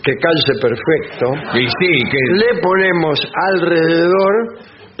 que calce perfecto. Y sí, que... Le ponemos alrededor...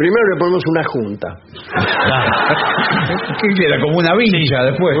 Primero le ponemos una junta. ¿Qué era? Como una vincha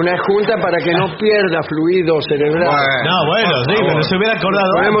después. Una junta para que no pierda fluido cerebral. Bueno, sí, pero se hubiera acordado.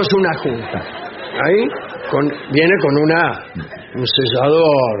 Ponemos una junta. Ahí viene con un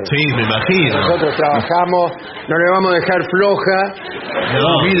sellador. Sí, me imagino. Nosotros trabajamos, no le vamos a dejar floja.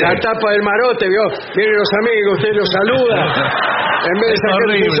 No, la tapa del marote, ¿vio? Vienen los amigos, usted los saluda. En vez de sacar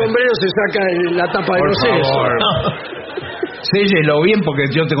el sombrero, se saca la tapa de los sesos. Séllelo bien porque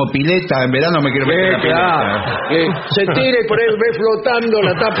yo tengo pileta, en verano me quiero meter la pileta. Se tira y por ahí ve flotando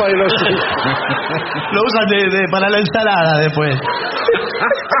la tapa de los... Lo usan para la ensalada después.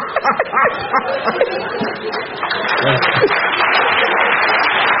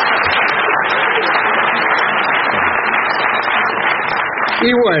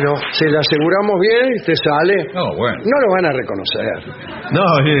 Y bueno, si le aseguramos bien, usted sale. No, bueno. No lo van a reconocer. No,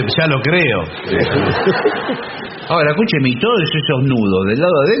 ya lo creo. Ahora, escúcheme, y todos esos nudos del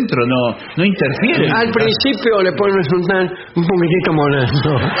lado adentro no interfieren. Al principio le ponen un poquitito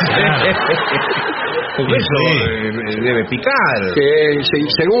molesto. Porque eso debe picar.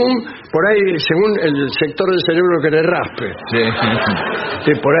 Según el sector del cerebro que le raspe.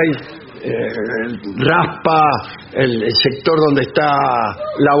 Que por ahí raspa el sector donde está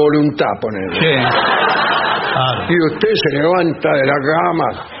la voluntad, ponele. Y usted se levanta de la cama,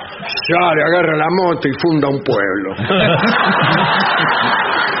 sale, agarra la moto y funda un pueblo.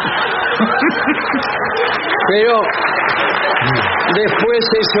 Pero después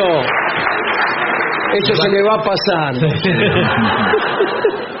eso se le va pasando.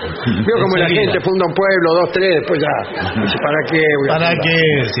 Vio como la gente funda un pueblo, 2, 3, después ya. ¿Para qué? ¿Para qué?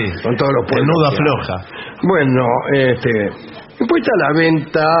 Sí. Con todos los pueblos. Nuda floja. Bueno, después está la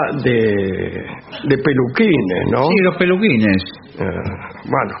venta de peluquines, ¿no? Sí, los peluquines.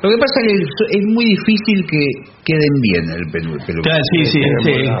 Bueno. Lo que pasa es que es muy difícil que queden bien el peluquín. Claro, sí.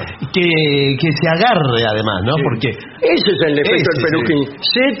 Que se agarre además, ¿no? Sí. Porque ese es el efecto del peluquín.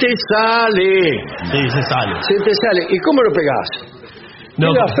 Se te sale. Sí, se sale. Se te sale. ¿Y cómo lo pegás? Queda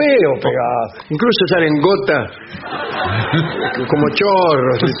feo pegado. Incluso salen gotas como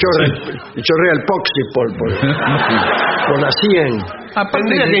chorros. Y chorrea el poxipol por la 100.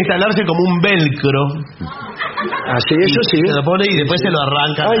 Tendría que instalarse como un velcro. Así, eso sí. Se lo pone y después se lo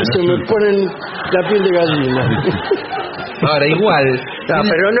arranca. Ay, se me ponen la piel de gallina. Ahora, igual. No,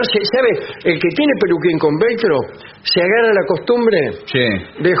 pero no sé, ¿sabe? El que tiene peluquín con velcro se agarra la costumbre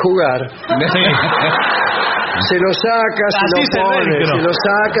de jugar. Se lo saca, se lo pone, se lo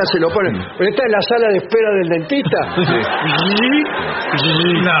saca, se lo pone. Pero está en la sala de espera del dentista.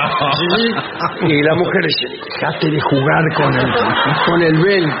 Y la mujer dice, dejate de jugar con el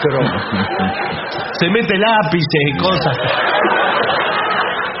velcro. Se mete lápices y cosas.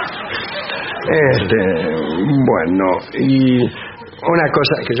 Bueno, y una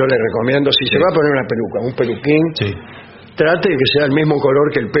cosa que yo le recomiendo, si se va a poner una peluca, un peluquín, trate de que sea el mismo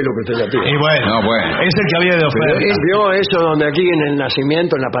color que el pelo que usted ya tiene. Y bueno, es el que había de oferta. ¿Vio eso donde aquí en el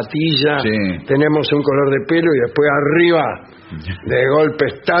nacimiento, en la patilla, tenemos un color de pelo y después arriba de golpe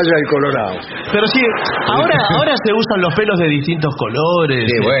estalla el colorado? Pero sí, ahora se usan los pelos de distintos colores.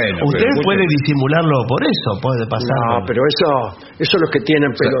 Sí, bueno, usted puede disimularlo por eso, puede pasar. No, pero eso es los que tienen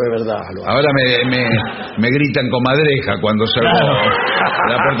pelo de verdad. Ahora me gritan comadreja cuando salgo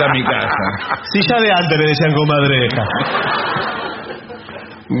a la puerta de mi casa. Si ya de antes me decían comadreja.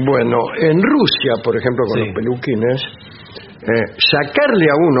 Bueno, en Rusia, por ejemplo, con los peluquines, sacarle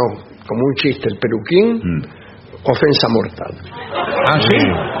a uno, como un chiste, el peluquín, ofensa mortal. ¿Ah, sí?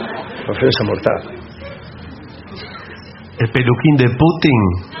 Ofensa mortal. ¿El peluquín de Putin?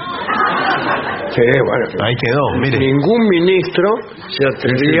 Sí, bueno. Ahí quedó, mire. Ningún ministro se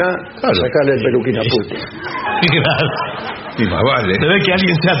atrevía a sacarle el peluquín a Putin. Claro. Y más vale. Se ve que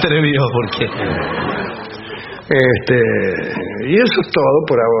alguien se atrevió, porque... Y eso es todo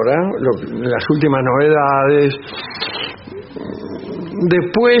por ahora, las últimas novedades.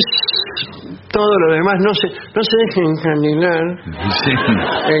 Después, todo lo demás, no se dejen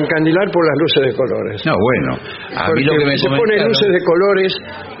encandilar por las luces de colores. No, bueno, a mí lo que me se ponen luces de colores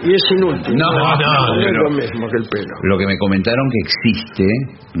y es inútil. No, es lo mismo que el pelo. Lo que me comentaron que existe,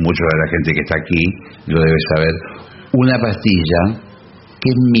 mucha de la gente que está aquí lo debe saber, una pastilla que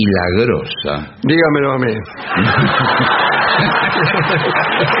es milagrosa. Dígamelo a mí.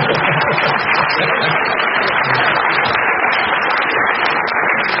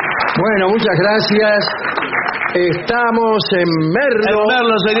 Bueno, muchas gracias. Estamos en Merlo. En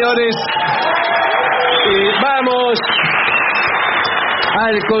Merlo, señores. Y vamos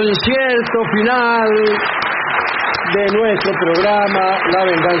al concierto final de nuestro programa La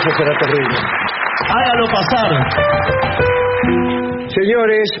venganza será terrible. Hágalo pasar.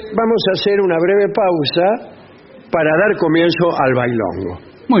 Señores, vamos a hacer una breve pausa para dar comienzo al bailongo.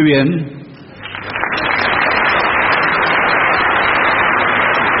 Muy bien.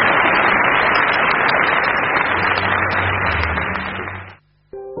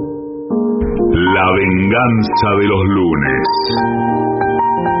 La venganza de los lunes.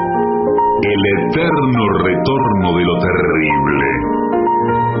 El eterno retorno de lo terrible.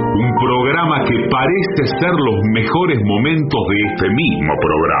 Un programa que parece ser los mejores momentos de este mismo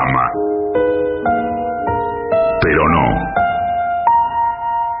programa. Pero no.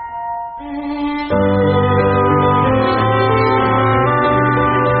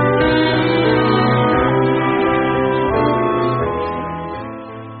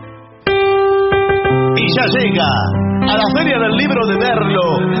 Llega a la Feria del Libro de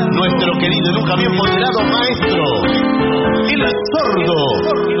Merlo nuestro querido y nunca bien ponderado maestro, el sordo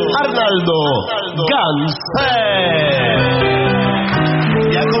Arnaldo Ganser.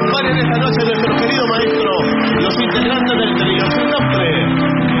 Y acompañan esta noche nuestro querido maestro los integrantes del trío. Su nombre,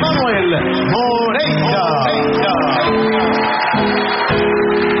 Manuel Moreira.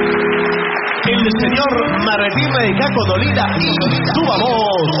 El señor Martín de Caco Dolina y su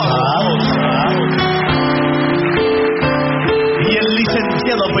babosa. Y el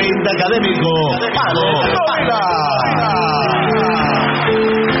licenciado pentacadémico Pablo Dolina.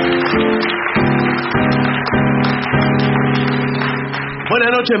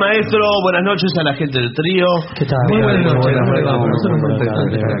 Buenas noches, maestro. Buenas noches a la gente del trío. ¿Qué tal? Muy buenas noches.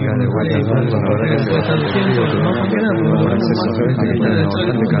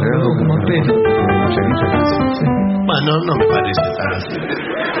 Bueno, no me parece tan así.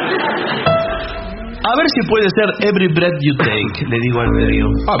 A ver si puede ser Every Breath You Take, le digo al trío.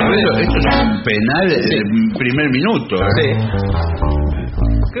 Pero esto es un penal del primer minuto. Sí.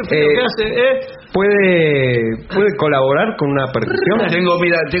 ¿Qué hace? ¿Puede colaborar con una percusión?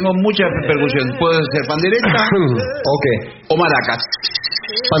 Tengo mucha percusión. ¿Puedo hacer pandereta? ¿O qué? O maracas.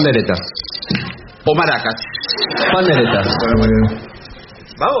 Pandereta. O maracas. Pandereta.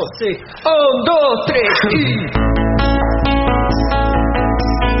 Vamos, sí. 1, 2, 3 y...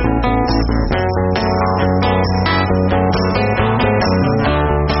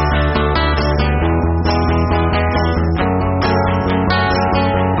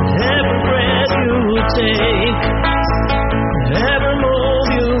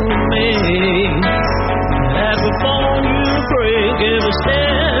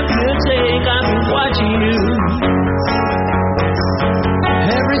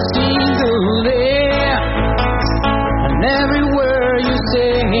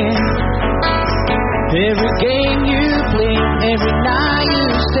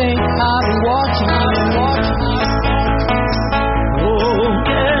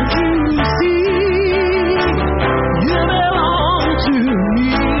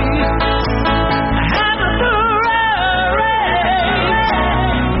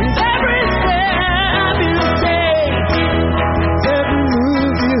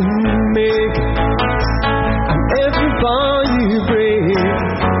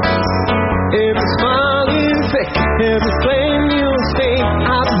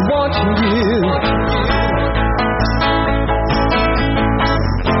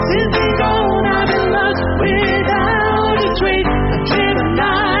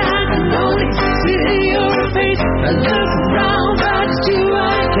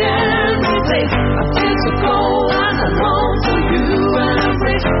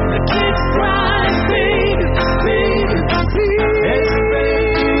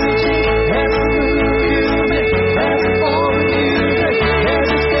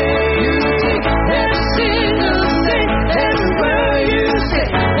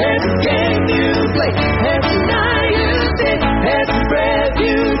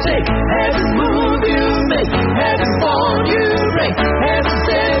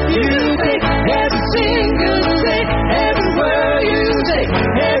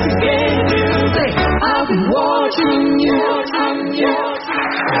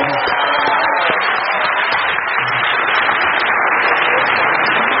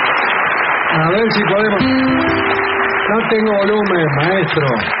 si podemos. No tengo volumen, maestro.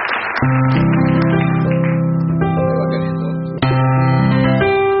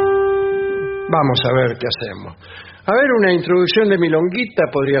 Vamos a ver qué hacemos. A ver, una introducción de milonguita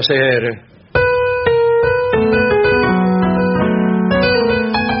podría ser.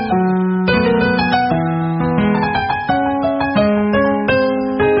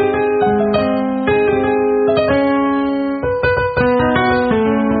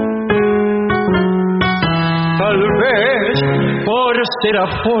 Ser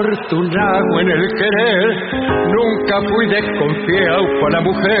afortunado en el querer, nunca fui desconfiado con la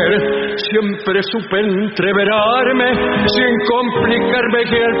mujer, siempre supe entreverarme sin complicarme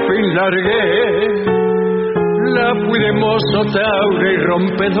que al fin largué. La fui de mozo, taure y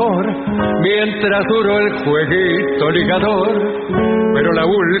rompedor, mientras duró el jueguito ligador, pero la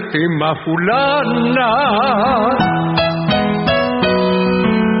última fulana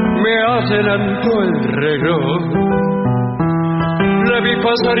me adelantó el reloj. La vi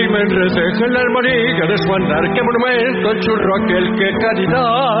pasar y me enredé en la armonía de su andar. Qué monumento el churro aquel, qué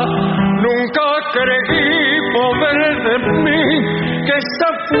caridad. Nunca creí, pobre de mí, que esa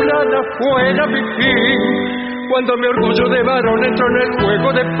fulana fuera mi fin. Cuando mi orgullo de varón entró en el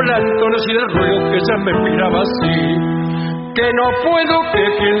juego de plantones y de ruegos que ya me miraba así. Que no puedo, que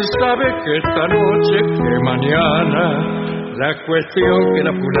quién sabe que esta noche, que mañana, la cuestión que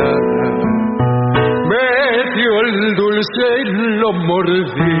la fulana me dio el dulce y lo mordí.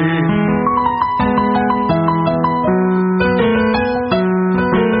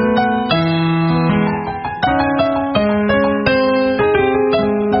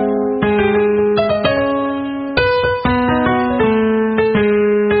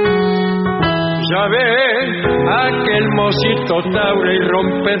 Ya ves, aquel mocito taure y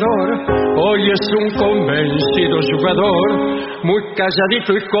rompedor hoy es un convencido jugador, muy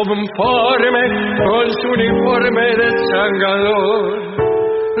calladito y conforme con su uniforme de changador.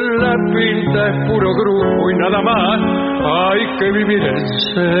 La pinta es puro grupo y nada más, hay que vivir en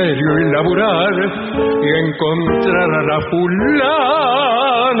serio y laburar y encontrar a la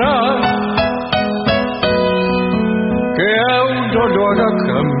fulana que a uno lo haga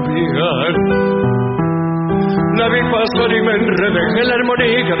cambiar. La vi pasar y me enredé en la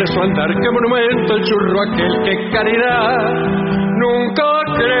armonía de su andar. Qué monumento el churro aquel, qué caridad. Nunca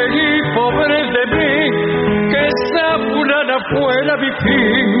creí, pobre de mí, que esa fulana fuera mi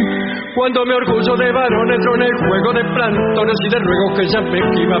fin. Cuando mi orgullo de varón entró en el juego de plantones y de ruegos que ya me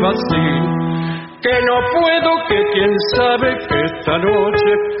esquivaba así. Que no puedo, que quién sabe que esta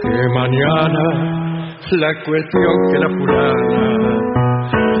noche, que mañana, la cuestión que la fulana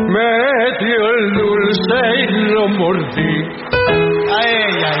me dio el dulce y lo mordí.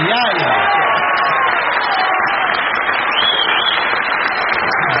 ¡Ay, ay, ay!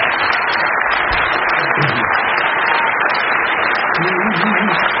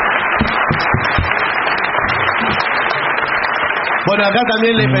 Bueno, acá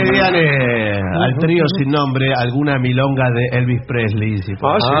también le pedían al trío sin nombre alguna milonga de Elvis Presley. Si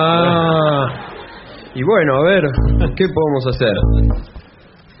y bueno, a ver, ¿qué podemos hacer?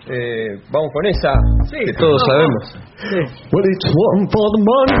 Vamos con esa, que todos sabemos. Well, it's one for the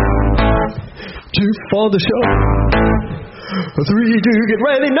money, two for the show, three to get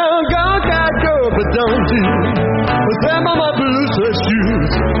ready now, go, but don't you step on my blue sweat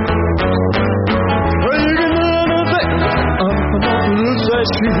shoes. Well, you can do anything on my blue sweat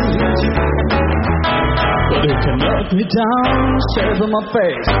shoes. But it can knock me down, shave on my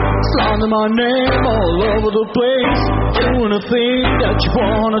face, slander my name all over the place. Doing a thing that you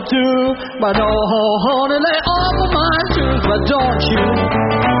wanna do, but oh, honey, lay off of my shoes. But don't you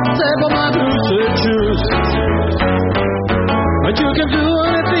step on my blue suede shoes. But you can do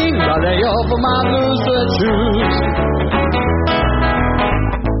anything but lay off of my blue suede shoes.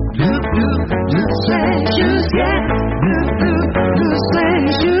 Blue suede shoes, yeah. Blue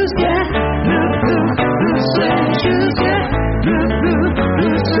suede shoes, yeah. Blue suede shoes, yeah.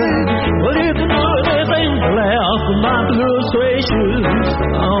 Blue suede. Well, you can do anything but lay off of my blue suede shoes.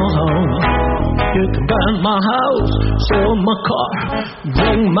 You can burn my house, sell my car,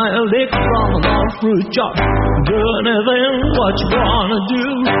 bring my lick from an off-road job. Do anything what you wanna do,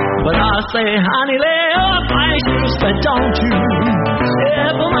 but I say, honey, lay off my shoes, but don't you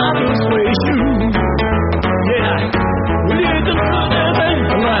step on my blue suede shoes. Yeah, well, you can do anything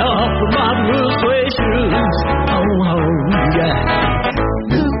but lay off of my blue suede shoes. Oh, yeah.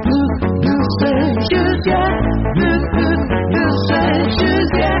 Blue suede shoes, yeah. Blue suede shoes,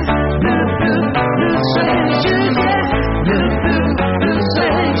 yeah. Blue suede shoes, yeah. Blue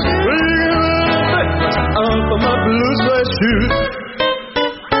suede shoes. For my blue suede shoes.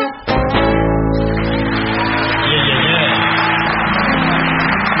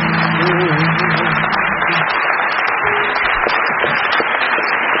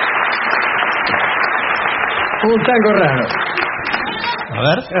 un tango raro. A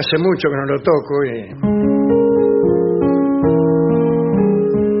ver. Hace mucho que no lo toco y...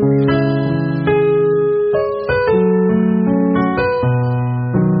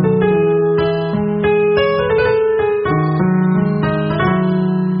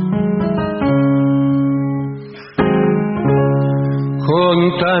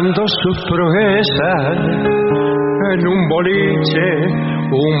 Contando sus proezas en un boliche,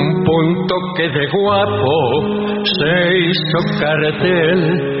 un punto que de guapo se hizo cartel,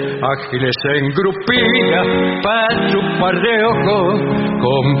 ágiles en grupilla pa' chupar de ojos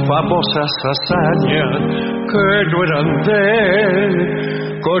con famosas hazañas que no eran de él,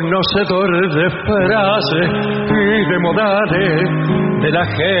 conocedor de frases y de modales, de la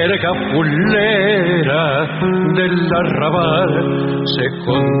jerga fulera del arrabal. Se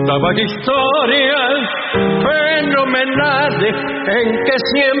contaban historias fenomenales en que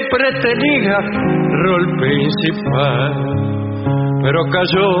siempre tenía rol principal. Pero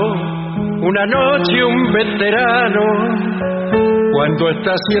cayó una noche un veterano cuando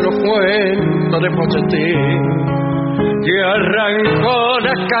está haciendo cuento de Pochetín, que arrancó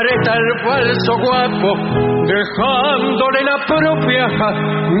la careta al falso guapo, dejándole la propia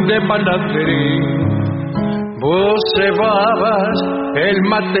de malandrín. Vos cebabas el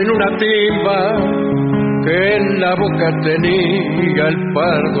mate en una timba, que en la boca tenía el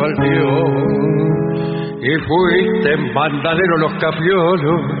pardo al dios, y fuiste bandadero los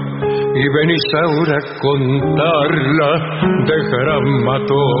cafiolos, y venís ahora a contarla de gran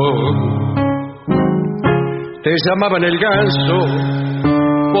matón. Te llamaban el ganso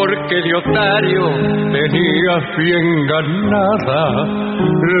porque de otario tenías bien ganada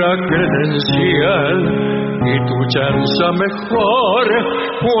la credencial, y tu chanza mejor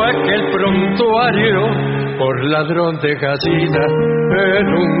fue aquel prontuario por ladrón de gallina en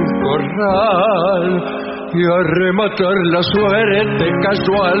un corral. Y a rematar la suerte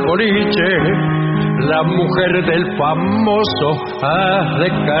cayó al boliche la mujer del famoso haz de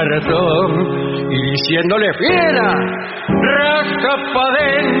cartón, y diciéndole: fiera, raja pa'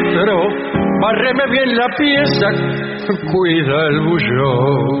 dentro, bárreme bien la pieza, cuida el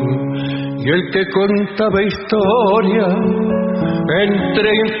bullón. Y el que contaba historia entre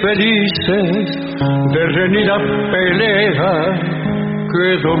infelices de reñida pelea que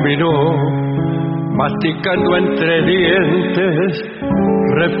dominó, masticando entre dientes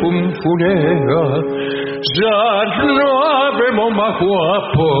refunfunea: ya no habemos más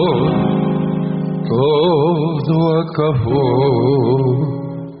guapo, todo acabó.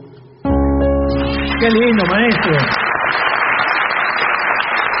 Qué lindo, maestro.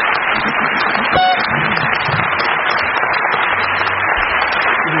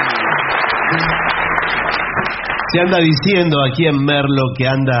 Se anda diciendo aquí en Merlo que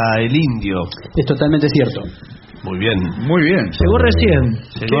anda el indio. Es totalmente cierto. Muy bien. Muy bien. Llegó recién.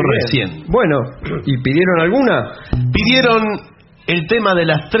 Llegó recién. Bueno, ¿y pidieron alguna? Pidieron el tema de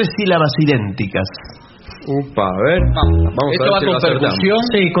las 3 sílabas idénticas. Upa, a ver. Vamos ¿Esto a ver va si con lo acertamos. percusión?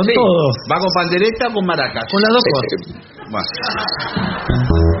 Sí, con todo. ¿Va con pandereta o con maracas? Con las dos cosas.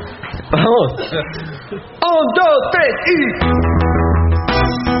 Vamos. 1, 2, 3 y...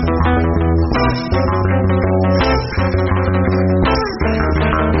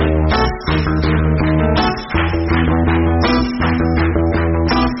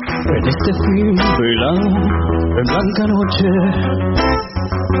 En este film velado, en blanca noche,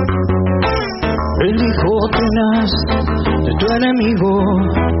 el hijo tenaz de tu enemigo,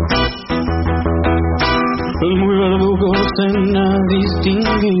 el muy verdugo cena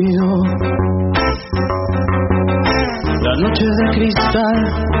distinguido, la noche de cristal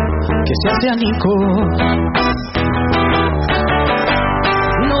que se hace añicos.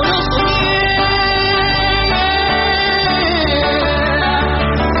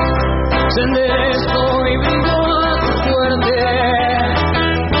 Enderezo y brindo a tu suerte.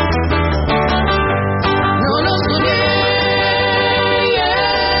 No lo soñé.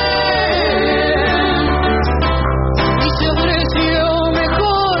 Y se ofreció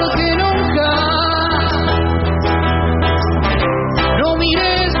mejor que nunca. No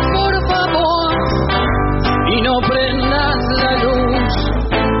mires, por favor, y no prendas la luz.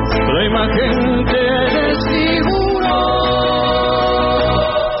 La imagen te desfiguró.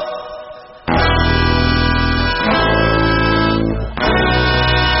 3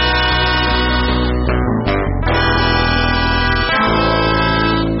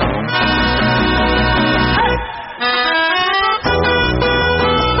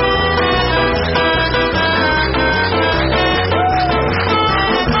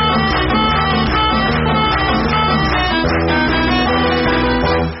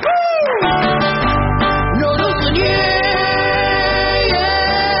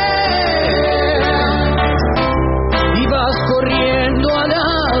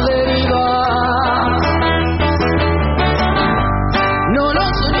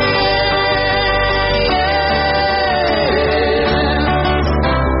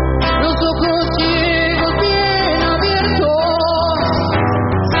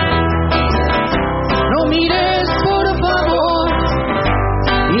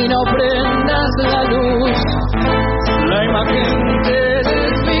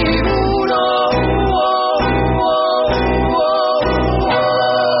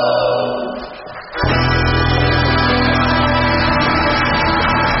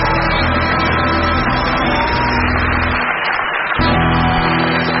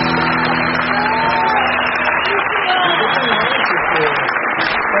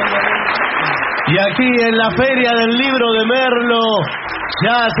 Y aquí en la Feria del Libro de Merlo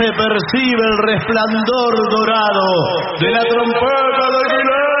ya se percibe el resplandor dorado de la trompeta de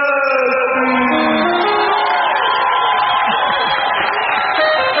Gillespie.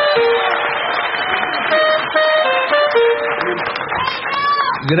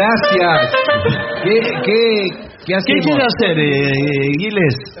 Gracias. ¿Qué hacemos? ¿Qué quiere hacer,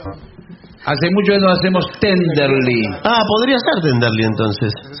 Giles? Hace mucho que no hacemos Tenderly. Ah, podría ser Tenderly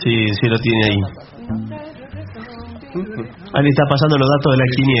entonces, si lo tiene ahí. Ahí le está pasando los datos de la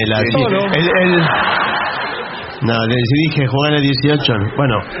quiniela. No, le dije jugar el 18.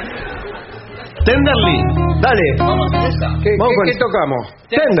 Bueno, Tenderly. Dale. Vamos a esa. ¿Qué tocamos?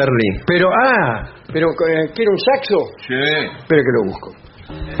 Tenderly. Pero ¿quiere un saxo? Sí. Espere que lo busco.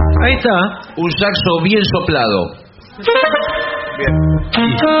 Ahí está. Un saxo bien soplado. Bien.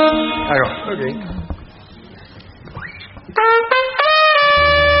 Ahí va. Ok.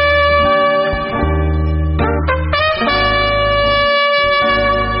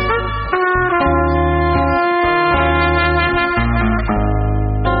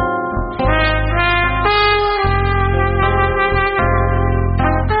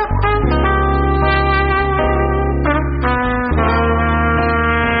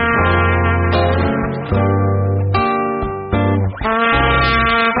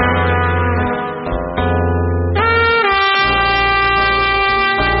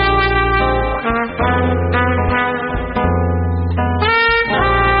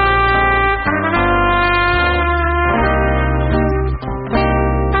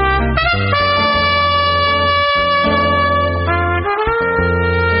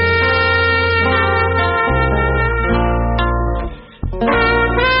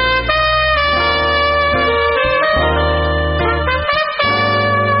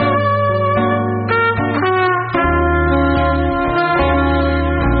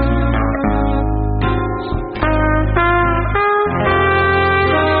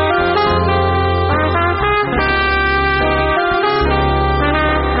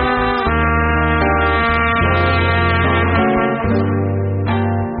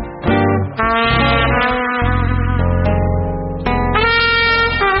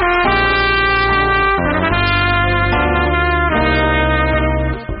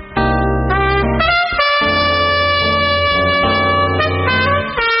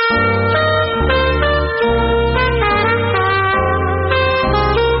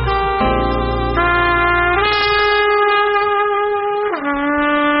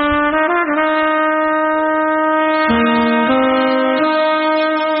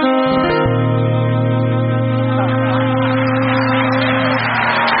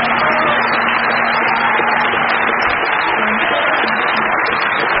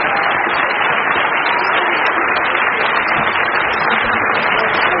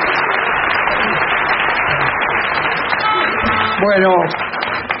 Bueno,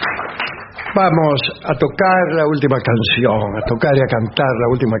 vamos a tocar la última canción, a tocar y a cantar la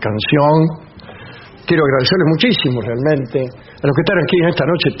última canción. Quiero agradecerles muchísimo realmente a los que están aquí en esta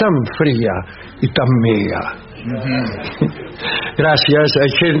noche tan fría y tan mega. Gracias,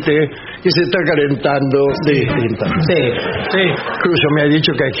 hay gente que se está calentando distinta. Sí. Incluso me ha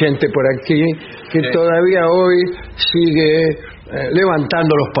dicho que hay gente por aquí que todavía hoy sigue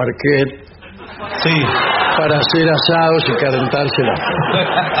levantando los parquets. Sí. Para hacer asados y calentársela.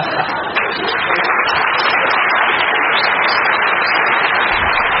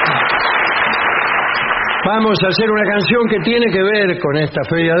 Vamos a hacer una canción que tiene que ver con esta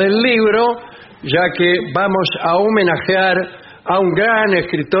feria del libro, ya que vamos a homenajear a un gran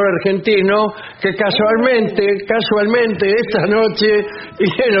escritor argentino que casualmente esta noche, y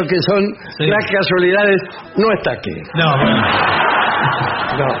en lo que son las casualidades, no está aquí.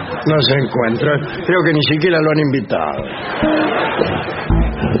 No se encuentra. Creo que ni siquiera lo han invitado.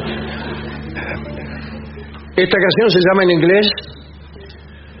 Esta canción se llama en inglés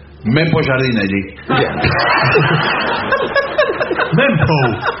Mempo Giardinelli. Bien. Mempo.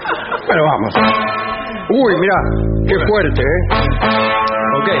 Bueno, vamos. Uy, mira, qué fuerte,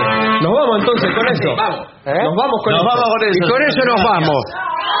 Ok, nos vamos entonces con eso. Vamos. Nos vamos con eso. Y con eso nos vamos.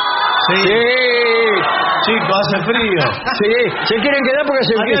 Sí. Chicos, hace frío. Sí, se quieren quedar porque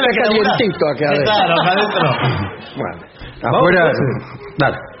está calientito acá adentro. Claro, acá adentro. Bueno, afuera.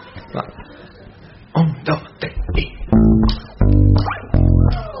 Dale. 1, 2, 3 y...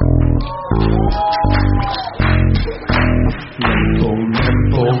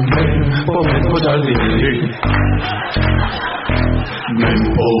 Mempo Giardinelli.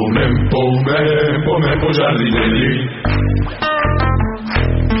 Mempo Giardinelli.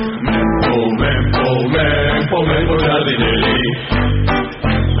 Mempo Giardinelli.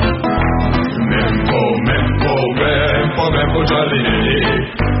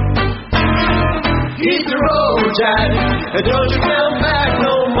 Hit the road, Jack. Don't you come back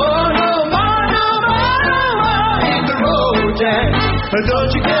no more, no more, no more, no more. Hit the road, Jack.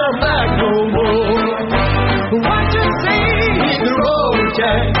 Don't you come back no more. What you say? Hit the road,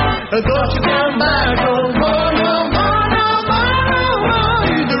 Jack. Don't you come back no more, no more, no more, no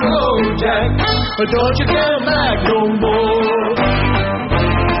more. Hit the road, Jack. Don't you come back no more.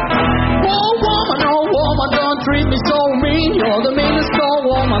 Oh woman, don't treat me so mean. You're the meanest old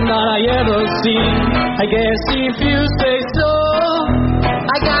woman that I ever seen. I guess if you say so,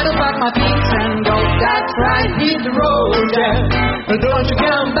 I gotta pack my things and go. That's right, hit the road, Jack. Don't you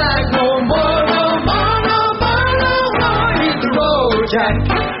come back no more, no more, no more, no more. Hit the road, Jack.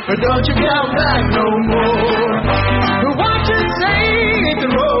 Don't you come back no more. What you say, hit the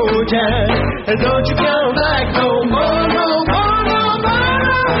road, Jack. Don't you come back no more, no more, no more,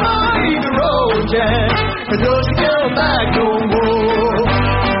 no more. Hit the road, Jack. Don't you come back no more.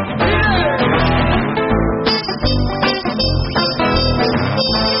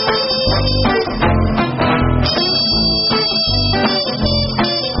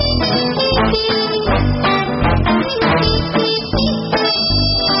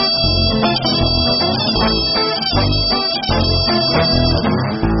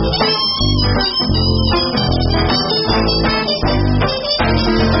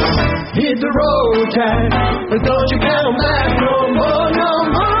 Hit the road, Jack. Don't you come back no more, no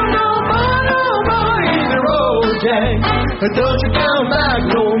more, no more, no more. Hit the road, Jack. Don't you come back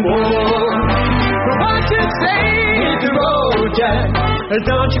no more. What you say? Hit the road, Jack.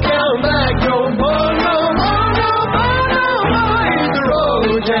 Don't you come back no more, no more, no more, no more. Hit the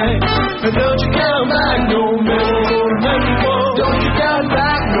road, Jack. Don't you come back no more, no more. Don't you come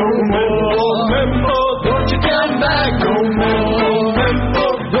back no more, no more. Don't you come back no more, no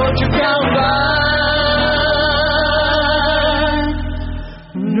more. Don't you come back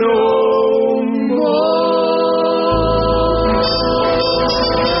no more.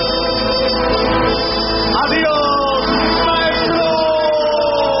 Adiós, maestro.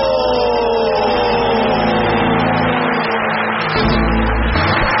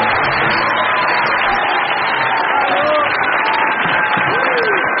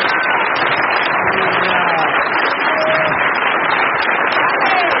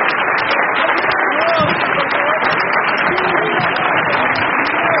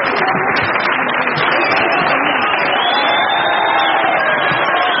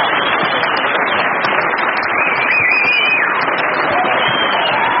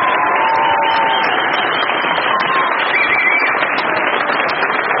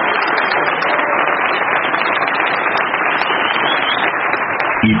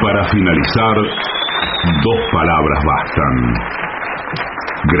 Y para finalizar, dos palabras bastan.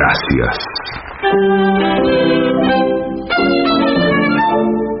 Gracias.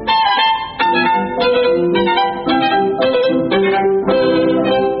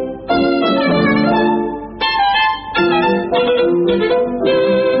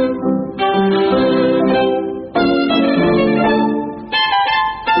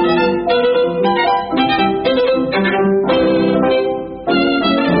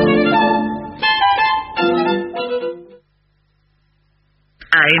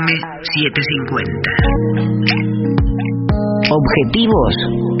 AM750. Objetivos,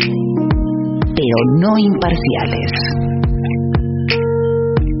 pero no imparciales.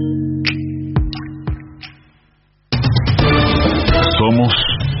 Somos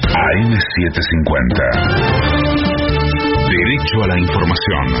AM750. Derecho a la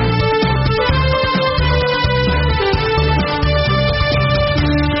información.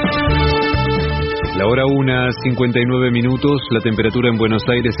 La hora 1:59, la temperatura en Buenos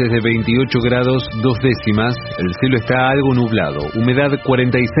Aires es de 28 grados 2 décimas, el cielo está algo nublado, humedad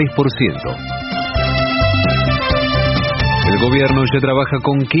 46%. El gobierno ya trabaja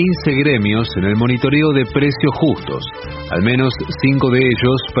con 15 gremios en el monitoreo de precios justos. Al menos 5 de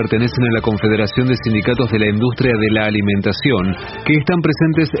ellos pertenecen a la Confederación de Sindicatos de la Industria de la Alimentación, que están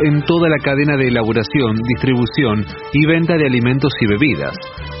presentes en toda la cadena de elaboración, distribución y venta de alimentos y bebidas.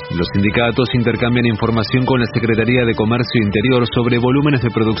 Los sindicatos intercambian información con la Secretaría de Comercio Interior sobre volúmenes de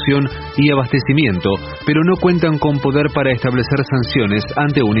producción y abastecimiento, pero no cuentan con poder para establecer sanciones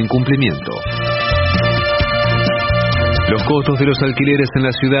ante un incumplimiento. Los costos de los alquileres en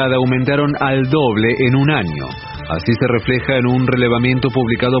la ciudad aumentaron al doble en un año. Así se refleja en un relevamiento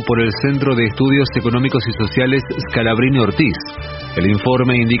publicado por el Centro de Estudios Económicos y Sociales Scalabrini Ortiz. El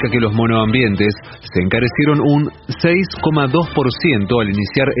informe indica que los monoambientes se encarecieron un 6,2% al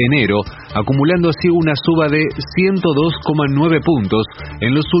iniciar enero, acumulando así una suba de 102,9 puntos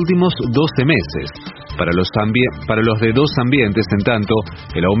en los últimos 12 meses. Para los de 2 ambientes, en tanto,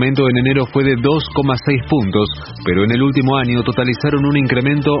 el aumento en enero fue de 2,6 puntos, pero en el último año totalizaron un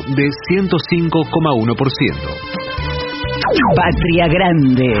incremento de 105,1%. Patria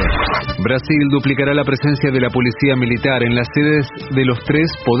Grande. Brasil duplicará la presencia de la policía militar en las sedes de los 3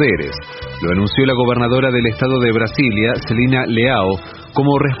 poderes. Lo anunció la gobernadora del estado de Brasilia, Celina Leao,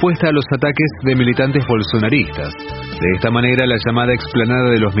 como respuesta a los ataques de militantes bolsonaristas. De esta manera, la llamada explanada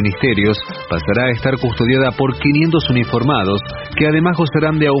de los ministerios pasará a estar custodiada por 500 uniformados, que además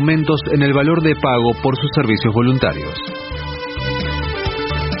gozarán de aumentos en el valor de pago por sus servicios voluntarios.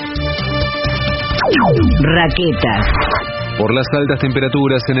 Raquetas. Por las altas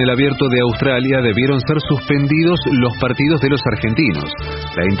temperaturas en el Abierto de Australia debieron ser suspendidos los partidos de los argentinos.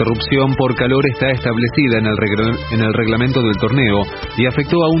 La interrupción por calor está establecida en el reglamento del torneo y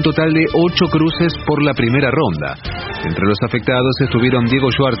afectó a un total de 8 cruces por la primera ronda. Entre los afectados estuvieron Diego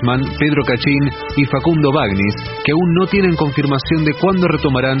Schwartzman, Pedro Cachín y Facundo Bagnis, que aún no tienen confirmación de cuándo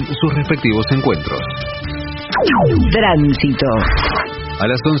retomarán sus respectivos encuentros. Tránsito. A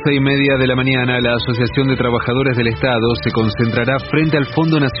las 11:30 de la mañana, la Asociación de Trabajadores del Estado se concentrará frente al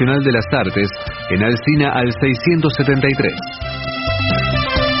Fondo Nacional de las Artes, en Alsina al 673.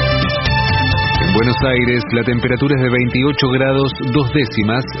 En Buenos Aires, la temperatura es de 28 grados 2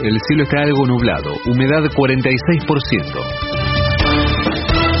 décimas, el cielo está algo nublado, humedad 46%.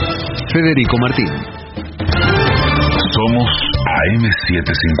 Federico Martín. Somos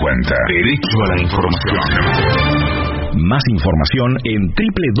AM750. Derecho a la información. Más información en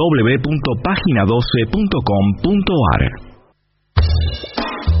www.pagina12.com.ar.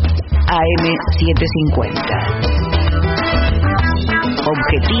 AM750.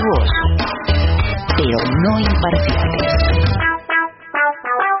 Objetivos, pero no imparciales.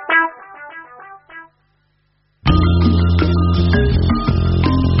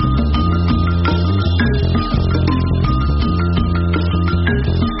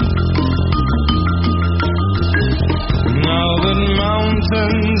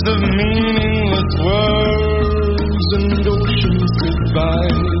 Mountains of meaningless words and oceans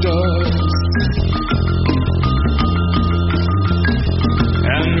divide us,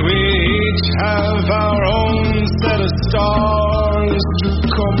 and we each have our own set of stars to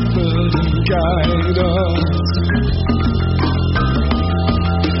comfort and guide us.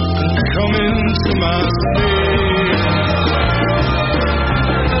 And come into my space,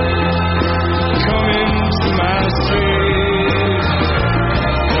 come into my space.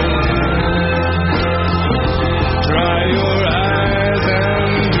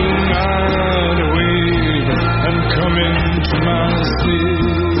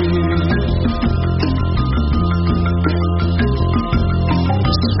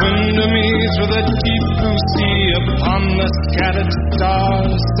 Through the deep blue sea, upon the scattered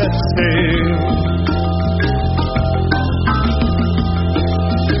stars that sail.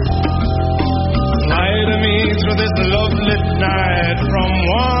 Fly to me through this love-lit night from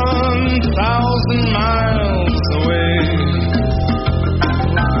 1,000 miles away,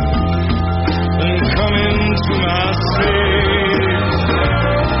 and come into my space.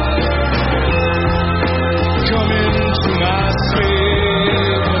 Come into my space.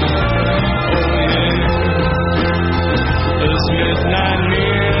 Midnight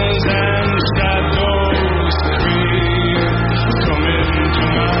nears and shadows creep. Come into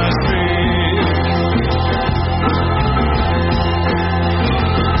my space.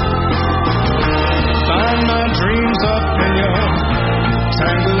 Find my dreams up in your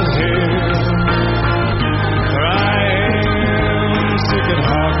tangled hair, for I am sick at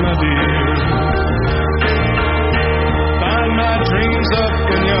heart, my dear. Find my dreams up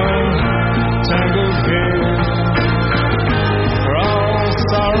in your tangled hair.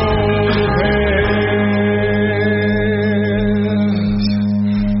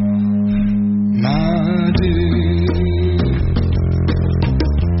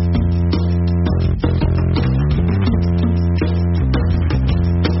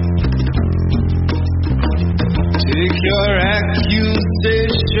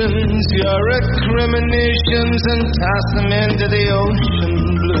 Your recriminations and toss them into the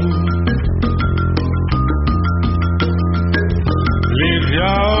ocean blue. Leave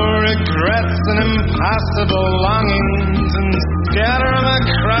your regrets and impossible longings and scatter them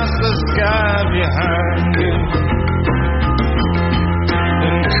across the sky behind you.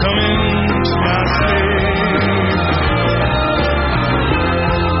 Then come into my space.